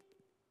really,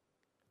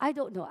 I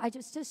don't know, I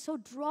just so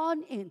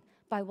drawn in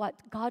by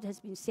what God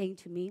has been saying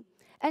to me.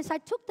 As I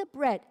took the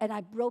bread and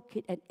I broke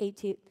it and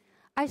ate it,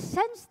 I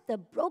sensed the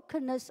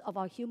brokenness of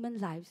our human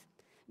lives.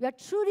 We are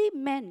truly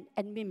men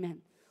and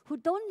women who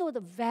don't know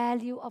the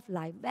value of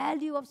life,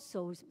 value of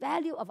souls,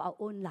 value of our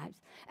own lives.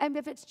 And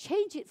we've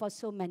exchanged it for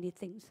so many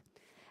things.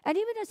 And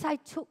even as I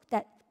took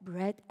that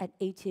bread and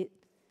ate it,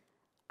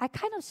 I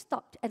kind of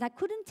stopped and I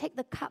couldn't take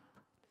the cup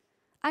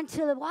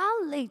until a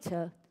while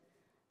later.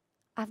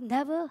 I've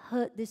never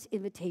heard this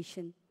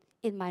invitation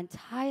in my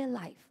entire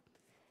life,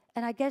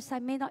 and I guess I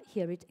may not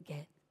hear it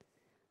again.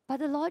 But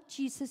the Lord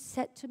Jesus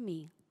said to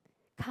me,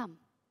 come,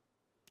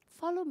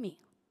 follow me,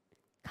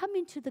 come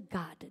into the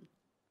garden.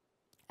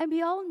 And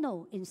we all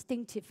know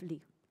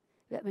instinctively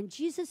that when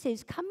Jesus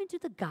says, come into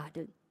the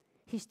garden,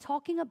 he's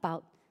talking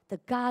about the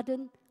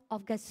Garden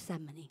of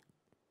Gethsemane.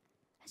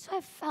 And so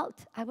I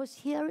felt I was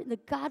here in the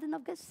Garden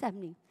of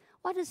Gethsemane.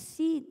 What a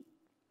scene.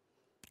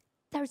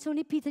 There's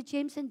only Peter,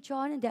 James, and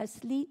John, and they're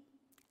asleep,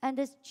 and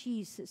there's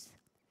Jesus.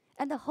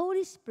 And the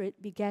Holy Spirit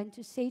began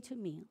to say to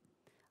me,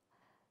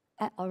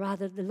 or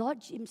rather, the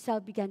Lord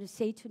himself began to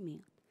say to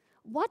me,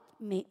 what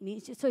made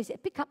me, so he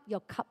said, pick up your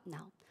cup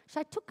now.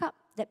 So I took up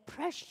that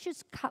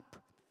precious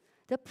cup,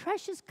 the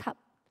precious cup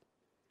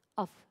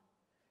of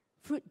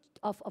fruit,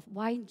 of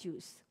wine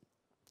juice.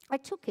 I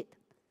took it,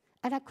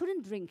 and I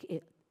couldn't drink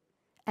it.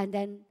 And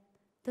then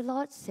the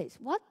Lord says,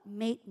 what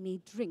made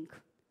me drink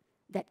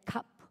that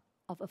cup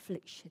of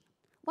affliction?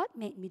 What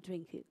made me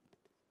drink it?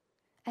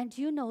 And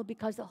do you know,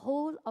 because the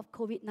whole of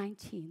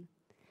COVID-19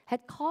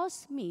 had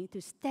caused me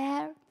to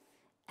stare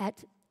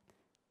at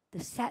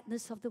the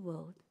sadness of the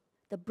world,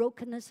 the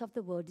brokenness of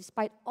the world,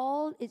 despite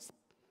all its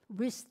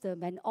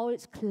wisdom and all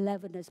its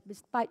cleverness,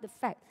 despite the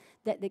fact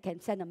that they can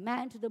send a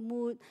man to the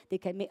moon, they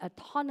can make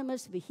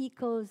autonomous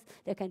vehicles,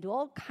 they can do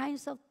all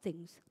kinds of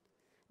things.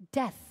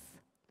 Death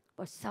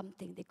was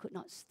something they could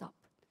not stop.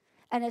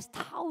 And as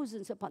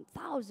thousands upon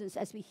thousands,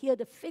 as we hear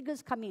the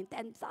figures coming,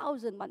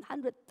 10,000,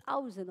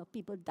 100,000 of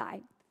people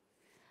dying,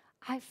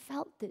 I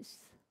felt this.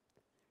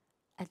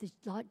 And the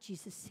Lord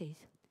Jesus says,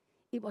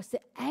 it was the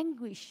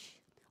anguish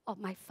of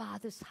my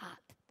Father's heart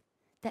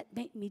that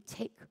made me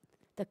take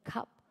the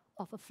cup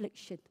of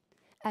affliction.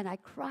 And I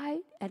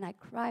cried, and I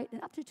cried,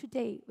 and up to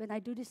today, when I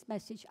do this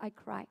message, I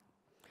cry.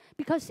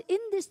 Because in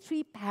these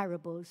three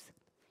parables,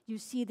 you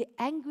see the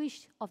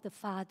anguish of the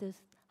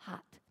Father's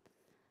heart.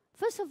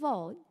 First of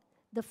all,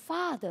 the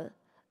Father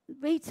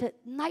waited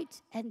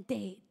night and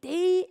day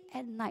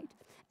and night,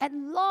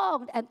 and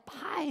longed and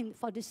pined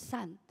for the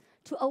Son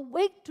to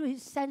awake to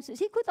his senses.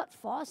 He could not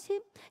force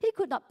him. He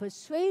could not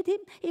persuade him.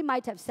 He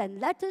might have sent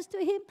letters to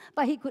him,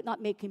 but he could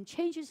not make him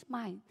change his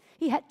mind.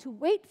 He had to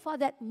wait for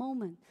that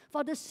moment,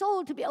 for the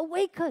soul to be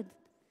awakened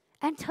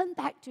and turn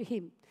back to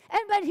him.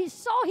 And when he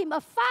saw him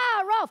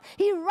afar off,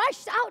 he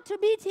rushed out to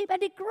meet him,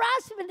 and he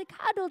grasped him, and he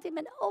cuddled him,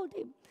 and held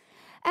him.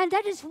 And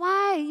that is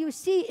why you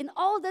see in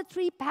all the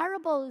three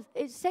parables,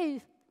 it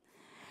says,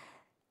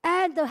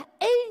 and the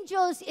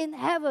angels in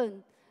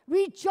heaven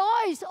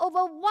rejoice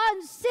over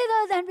one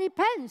sinner that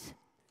repents.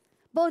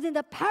 Both in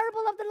the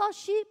parable of the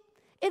lost sheep,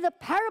 in the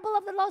parable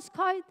of the lost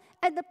coin,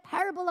 and the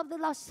parable of the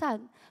lost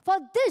son. For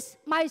this,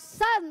 my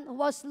son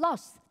was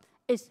lost,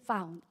 is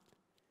found.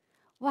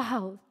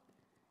 Wow.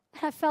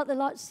 And I felt the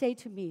Lord say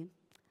to me,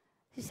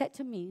 he said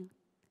to me,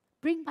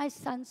 bring my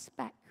sons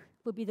back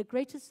will be the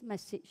greatest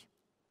message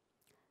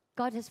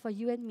God has for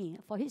you and me,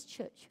 for his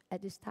church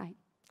at this time.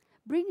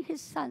 Bring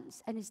his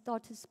sons and his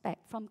daughters back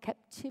from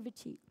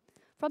captivity,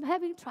 from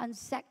having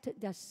transacted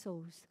their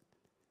souls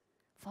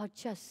for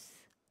just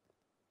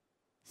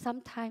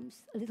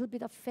sometimes a little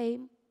bit of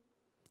fame,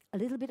 a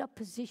little bit of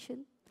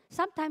position,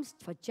 sometimes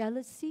for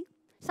jealousy,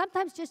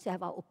 sometimes just to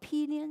have our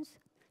opinions,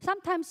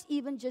 sometimes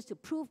even just to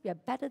prove we are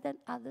better than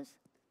others.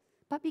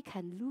 But we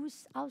can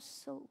lose our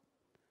soul.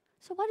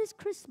 So what is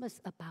Christmas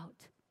about?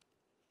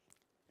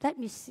 Let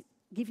me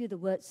give you the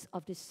words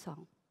of this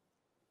song.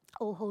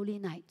 O holy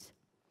night,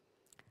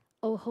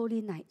 O holy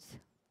night,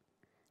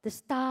 the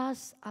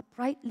stars are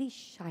brightly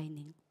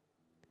shining.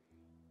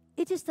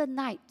 It is the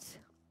night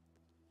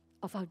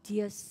of our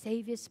dear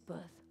Savior's birth.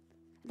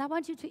 And I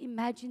want you to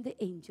imagine the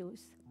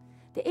angels.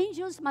 The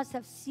angels must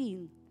have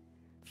seen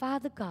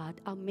Father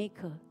God, our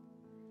Maker,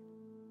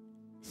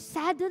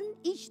 saddened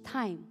each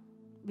time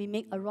we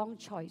make a wrong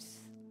choice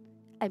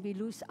and we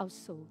lose our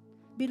soul.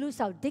 We lose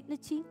our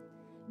dignity.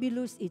 We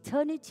lose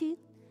eternity.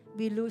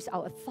 We lose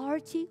our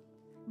authority.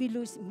 We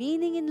lose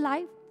meaning in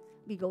life.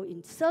 We go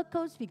in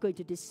circles. We go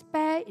into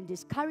despair, in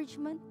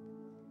discouragement.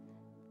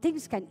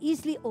 Things can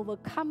easily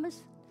overcome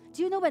us.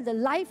 Do you know when the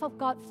life of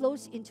God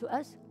flows into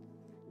us,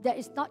 there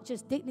is not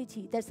just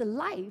dignity. There's a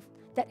life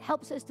that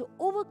helps us to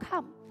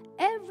overcome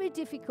every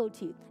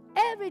difficulty,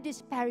 every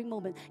despairing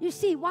moment. You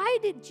see, why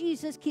did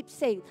Jesus keep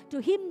saying, to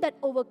him that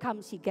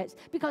overcomes, he gets?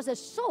 Because the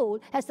soul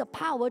has the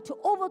power to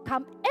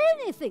overcome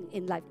anything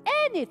in life.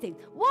 Anything.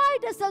 Why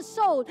does the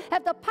soul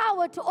have the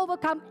power to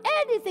overcome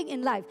anything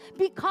in life?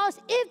 Because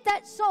if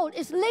that soul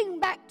is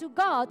linked back to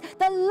God,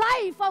 the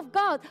life of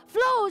God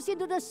flows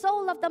into the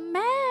soul of the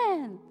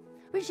man.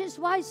 Which is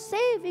why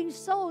saving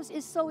souls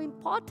is so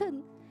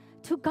important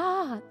to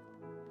God.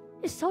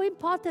 It's so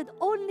important.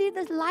 Only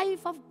the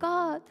life of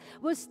God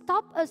will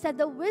stop us, and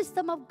the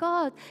wisdom of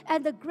God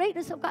and the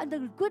greatness of God and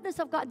the goodness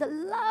of God, the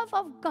love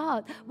of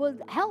God will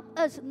help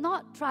us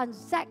not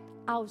transact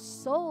our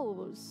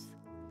souls.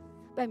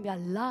 When we are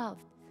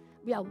loved,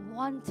 we are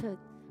wanted,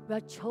 we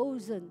are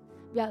chosen,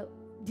 we are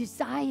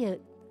desired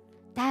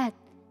That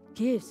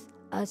gives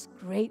us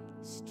great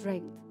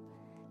strength.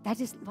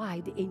 That is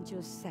why the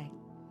angels sang,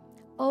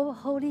 "O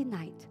holy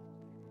night,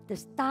 the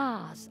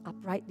stars are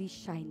brightly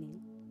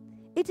shining."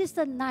 It is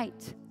the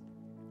night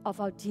of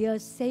our dear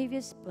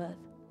Savior's birth.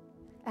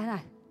 And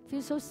I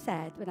feel so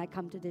sad when I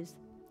come to this.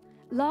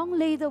 Long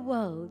lay the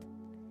world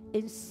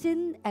in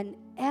sin and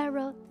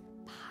error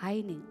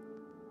pining,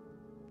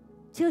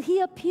 till He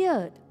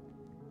appeared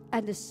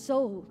and the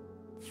soul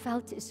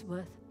felt its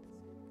worth.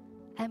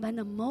 And when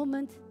a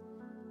moment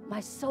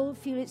my soul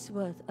feels its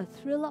worth, a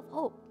thrill of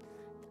hope,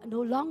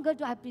 no longer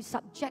do I be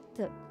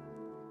subjected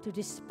to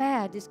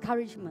despair,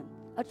 discouragement,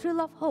 a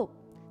thrill of hope,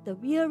 the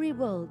weary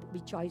world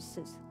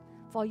rejoices,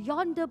 for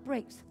yonder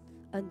breaks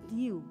a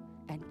new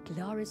and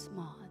glorious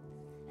morn.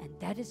 And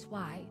that is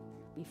why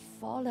we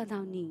fall on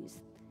our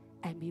knees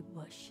and we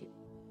worship.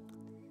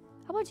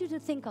 I want you to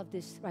think of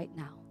this right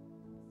now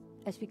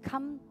as we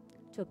come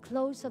to a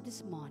close of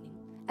this morning,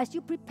 as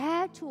you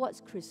prepare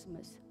towards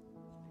Christmas.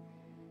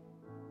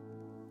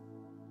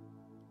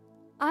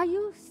 Are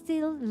you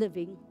still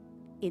living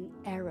in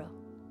error?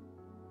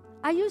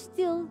 Are you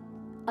still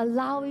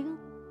allowing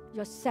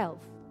yourself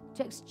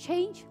to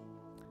exchange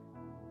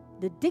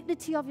the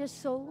dignity of your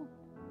soul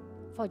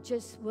for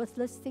just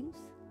worthless things?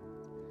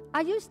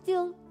 Are you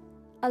still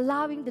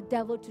allowing the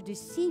devil to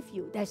deceive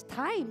you? There's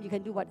time. You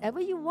can do whatever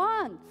you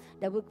want.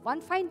 There will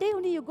one fine day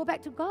only you go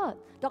back to God.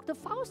 Dr.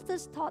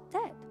 Faustus taught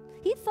that.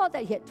 He thought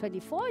that he had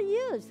 24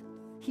 years.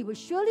 He would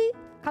surely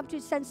come to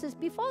his senses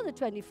before the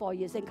 24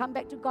 years and come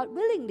back to God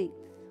willingly.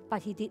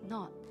 But he did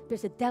not.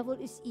 Because the devil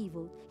is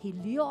evil. He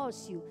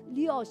lures you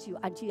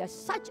until you are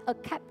such a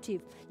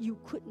captive, you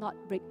could not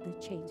break the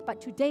chains. But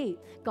today,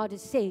 God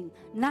is saying,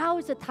 now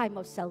is the time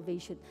of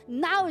salvation.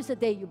 Now is the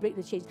day you break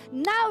the chains.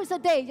 Now is the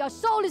day your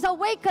soul is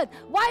awakened.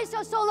 Why is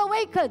your soul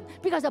awakened?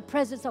 Because the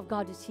presence of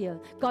God is here.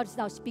 God is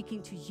now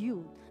speaking to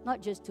you, not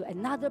just to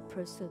another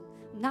person.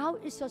 Now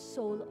is your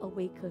soul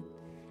awakened.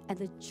 And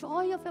the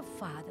joy of your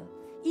Father,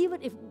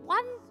 even if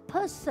one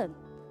person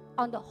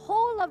on the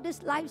whole of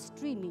this live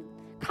streaming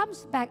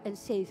comes back and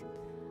says,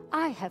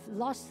 I have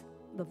lost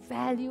the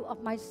value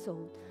of my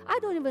soul. I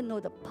don't even know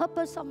the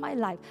purpose of my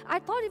life. I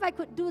thought if I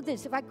could do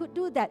this, if I could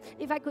do that,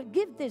 if I could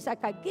give this, I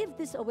could give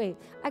this away,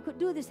 I could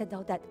do this and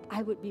all that,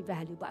 I would be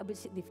valuable, I would be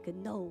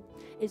significant. No,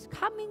 it's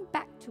coming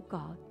back to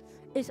God.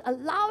 It's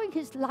allowing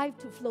His life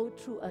to flow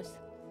through us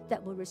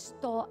that will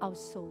restore our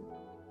soul.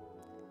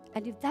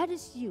 And if that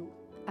is you,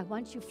 I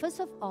want you first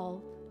of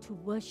all to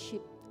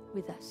worship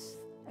with us.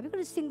 And we're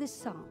going to sing this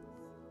song,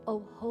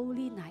 "O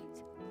Holy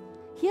Night."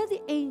 Hear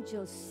the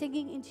angels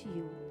singing into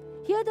you.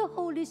 Hear the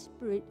Holy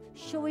Spirit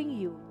showing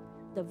you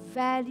the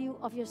value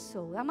of your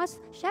soul. I must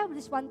share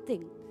this one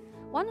thing.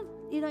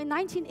 In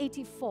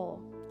 1984,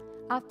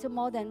 after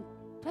more than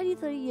 20,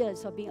 30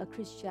 years of being a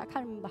Christian, I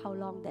can't remember how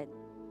long then,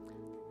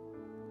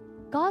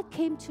 God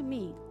came to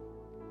me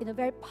in a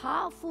very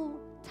powerful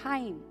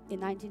time in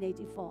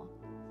 1984.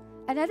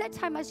 And at that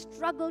time, I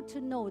struggled to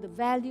know the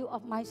value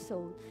of my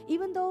soul.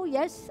 Even though,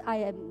 yes, I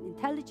am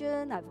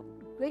intelligent, I have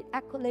great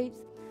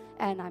accolades,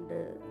 and I'm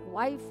the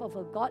wife of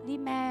a godly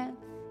man,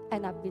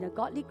 and I've been a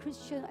godly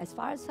Christian as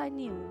far as I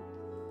knew,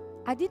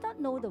 I did not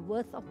know the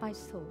worth of my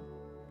soul.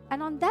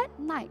 And on that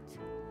night,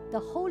 the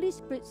Holy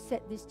Spirit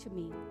said this to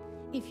me: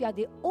 if you are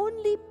the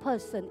only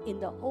person in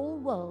the whole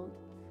world,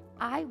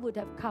 I would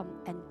have come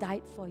and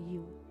died for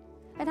you.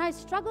 And I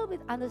struggled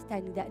with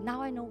understanding that.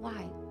 Now I know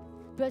why.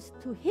 Because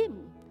to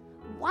Him,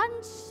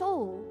 one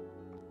soul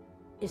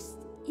is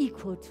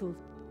equal to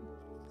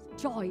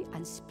joy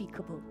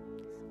unspeakable.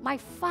 My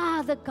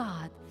Father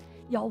God,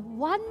 your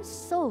one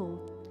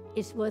soul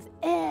is worth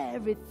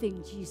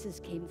everything Jesus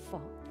came for.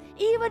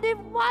 Even if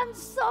one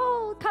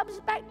soul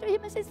comes back to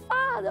Him and says,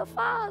 Father,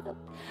 Father,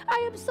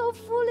 I am so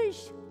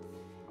foolish,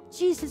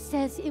 Jesus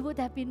says it would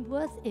have been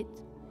worth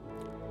it.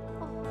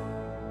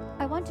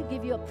 I want to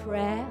give you a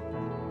prayer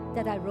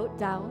that I wrote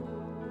down.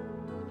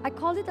 I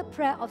call it a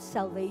prayer of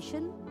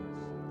salvation.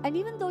 And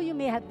even though you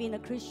may have been a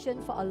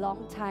Christian for a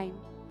long time,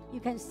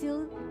 you can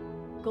still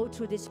go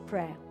through this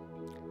prayer.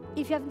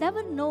 If you have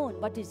never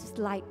known what it is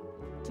like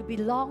to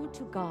belong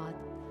to God,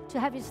 to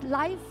have His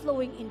life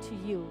flowing into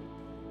you,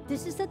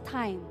 this is the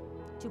time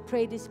to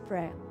pray this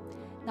prayer.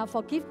 Now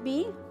forgive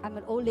me, I'm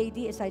an old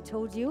lady as I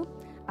told you.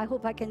 I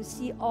hope I can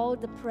see all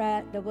the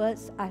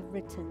words I've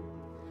written.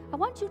 I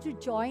want you to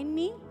join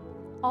me,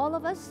 all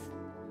of us,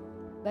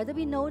 whether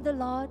we know the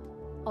Lord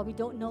or we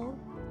don't know,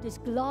 this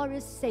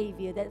glorious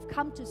Savior that has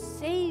come to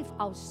save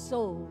our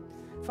soul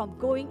from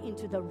going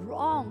into the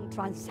wrong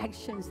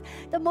transactions.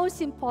 The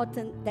most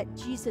important that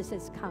Jesus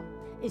has come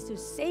is to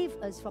save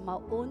us from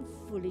our own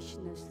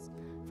foolishness,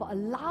 for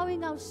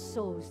allowing our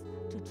souls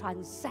to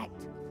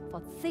transact for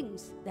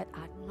things that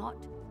are not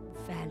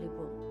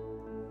valuable.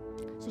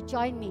 So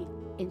join me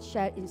in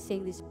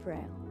saying this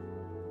prayer.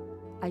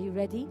 Are you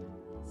ready?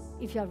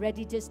 If you are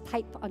ready, just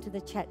type onto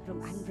the chat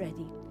room, I'm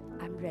ready,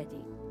 I'm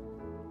ready.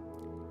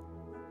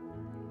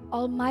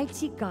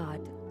 Almighty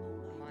God,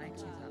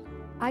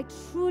 I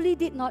truly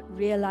did not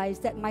realize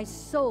that my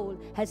soul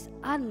has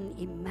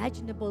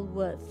unimaginable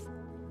worth.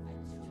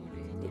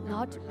 did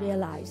not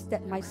realize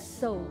that my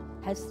soul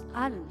has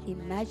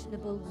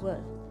unimaginable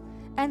worth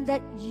and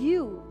that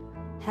you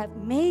have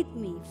made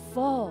me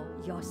for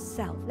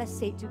yourself. Let's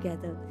say it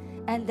together.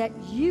 And that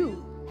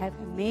you have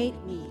made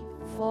me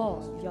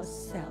for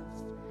yourself.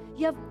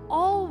 You have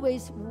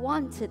always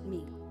wanted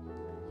me,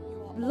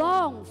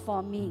 longed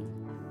for me,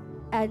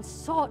 and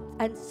sought,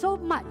 and so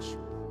much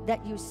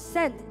that you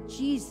sent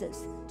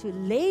Jesus to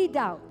lay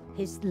down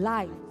his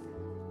life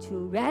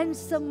to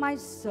ransom my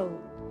soul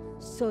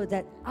so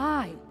that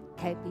I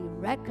can be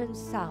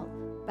reconciled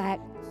back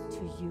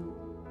to you.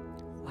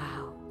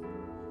 Wow.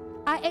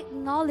 I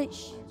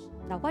acknowledge.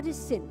 Now, what is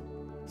sin?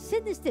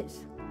 Sin is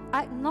this.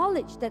 I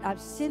acknowledge that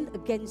I've sinned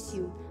against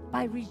you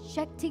by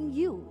rejecting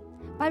you,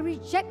 by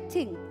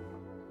rejecting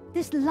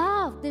this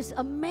love, this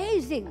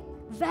amazing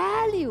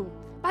value,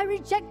 by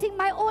rejecting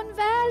my own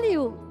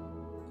value.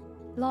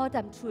 Lord,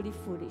 I'm truly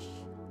foolish.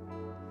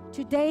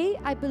 Today,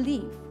 I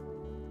believe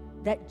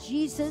that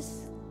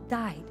Jesus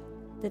died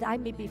that I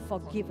may be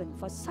forgiven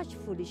for such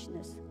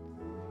foolishness.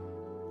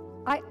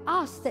 I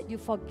ask that you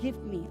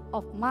forgive me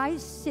of my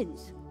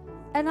sins,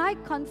 and I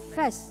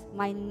confess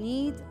my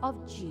need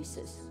of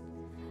Jesus.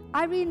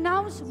 I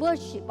renounce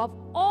worship of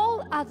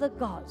all other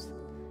gods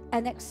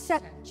and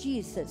accept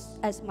Jesus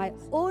as my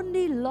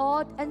only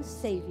Lord and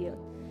Savior,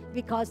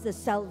 because the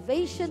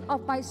salvation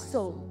of my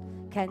soul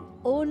can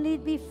only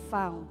be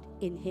found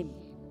in him.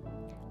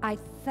 I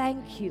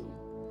thank you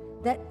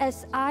that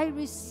as I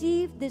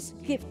receive this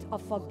gift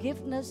of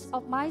forgiveness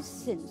of my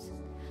sins,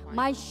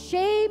 my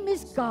shame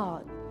is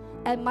gone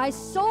and my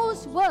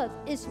soul's worth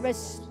is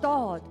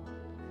restored.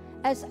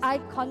 As I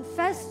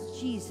confess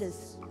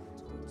Jesus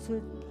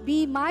to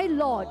be my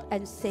Lord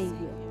and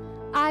Savior,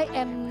 I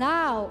am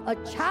now a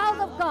child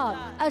of God,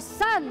 a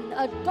son,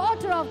 a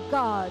daughter of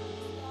God,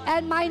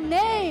 and my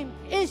name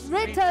is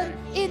written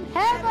in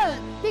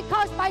heaven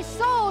because my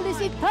soul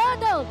is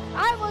eternal.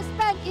 I will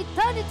spend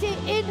eternity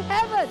in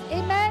heaven.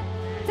 Amen.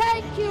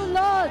 Thank you,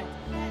 Lord,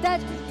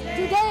 that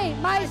today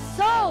my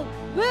soul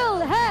will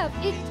have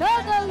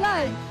eternal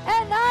life,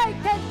 and I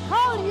can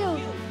call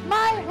you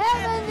my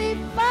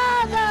heavenly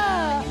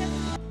Father.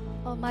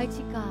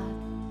 Almighty God,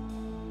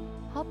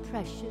 how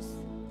precious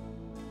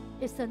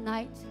is the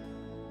night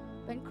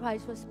when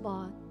Christ was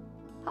born.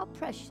 How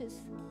precious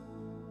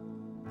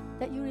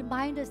that you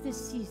remind us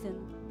this season,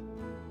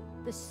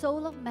 the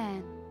soul of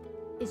man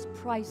is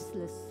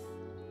priceless.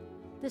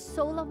 The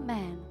soul of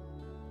man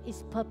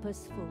is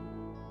purposeful.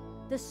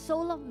 The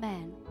soul of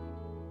man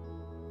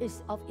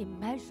is of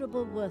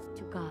immeasurable worth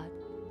to God.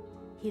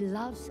 He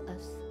loves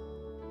us.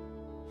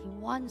 He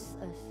wants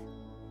us.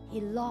 He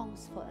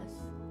longs for us.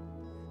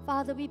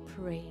 Father, we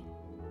pray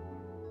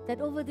that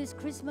over this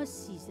Christmas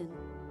season,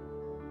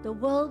 the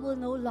world will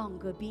no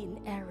longer be in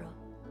error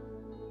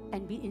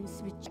and be in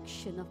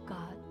rejection of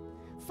God.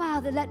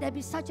 Father, let there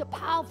be such a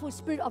powerful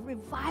spirit of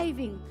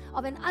reviving,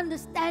 of an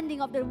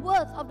understanding of the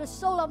worth of the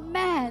soul of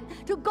man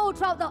to go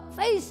throughout the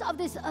face of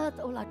this earth,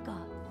 oh Lord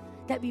God,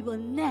 that we will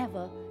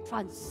never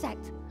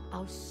transact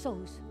our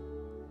souls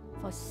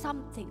for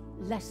something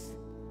less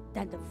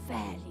than the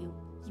value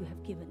you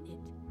have given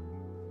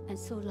it. And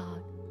so,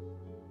 Lord,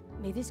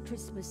 may this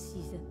Christmas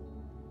season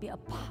be a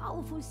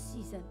powerful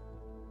season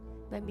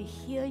when we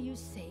hear you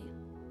say,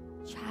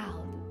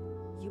 "Child,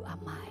 you are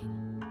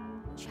mine.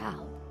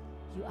 Child,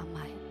 you are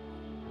mine."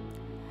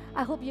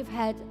 I hope you've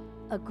had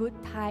a good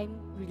time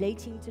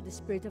relating to the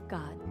Spirit of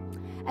God.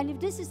 And if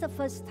this is the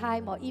first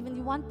time, or even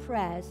you want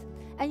prayers,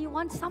 and you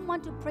want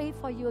someone to pray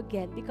for you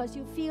again because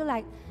you feel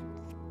like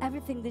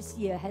everything this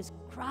year has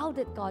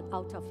crowded God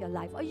out of your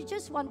life, or you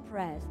just want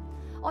prayers,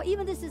 or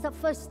even this is the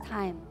first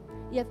time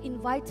you have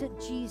invited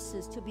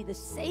Jesus to be the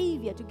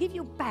Savior, to give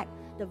you back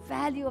the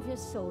value of your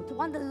soul, to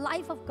want the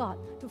life of God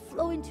to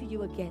flow into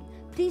you again,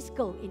 please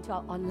go into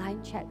our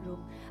online chat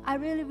room. I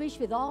really wish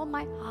with all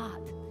my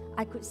heart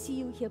I could see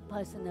you here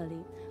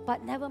personally,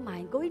 but never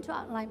mind. Go into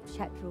our online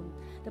chat room.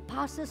 The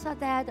pastors are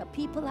there, the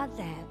people are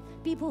there,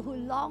 people who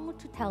long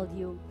to tell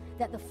you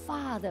that the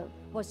Father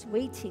was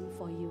waiting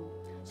for you.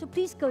 So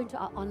please go into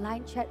our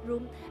online chat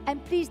room,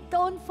 and please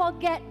don't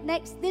forget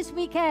this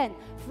weekend,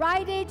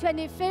 Friday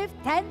 25th,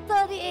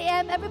 10:30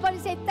 a.m. Everybody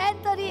say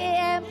 10:30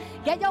 a.m.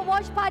 Get your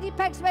watch party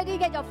packs ready,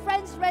 get your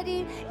friends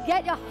ready,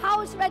 get your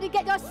house ready,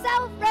 get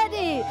yourself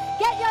ready.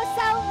 Get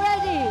yourself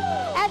ready.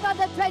 And on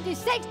the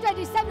 26th,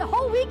 27th, the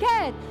whole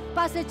weekend,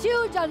 Pastor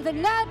Chu,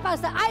 Jonathan Nat,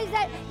 Pastor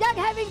Isaac, Young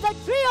having the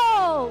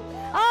trio.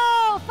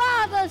 Oh,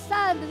 Father,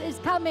 Son is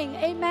coming.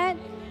 Amen.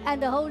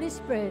 And the Holy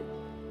Spirit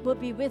will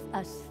be with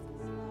us,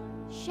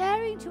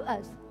 sharing to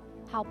us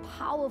how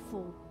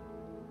powerful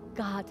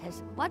God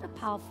has, what a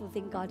powerful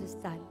thing God has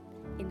done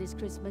in this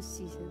Christmas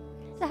season.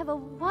 So have a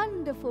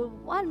wonderful,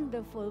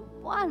 wonderful,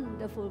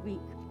 wonderful week.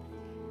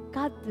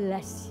 God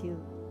bless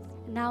you.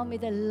 Now may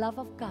the love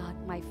of God,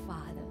 my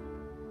Father,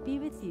 be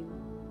with you.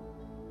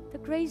 The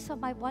grace of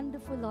my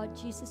wonderful Lord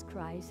Jesus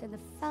Christ and the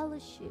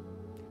fellowship,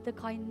 the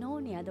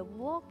koinonia, the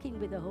walking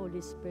with the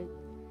Holy Spirit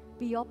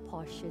be your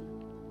portion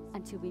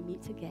until we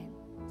meet again.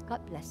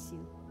 God bless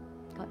you.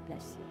 God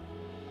bless you.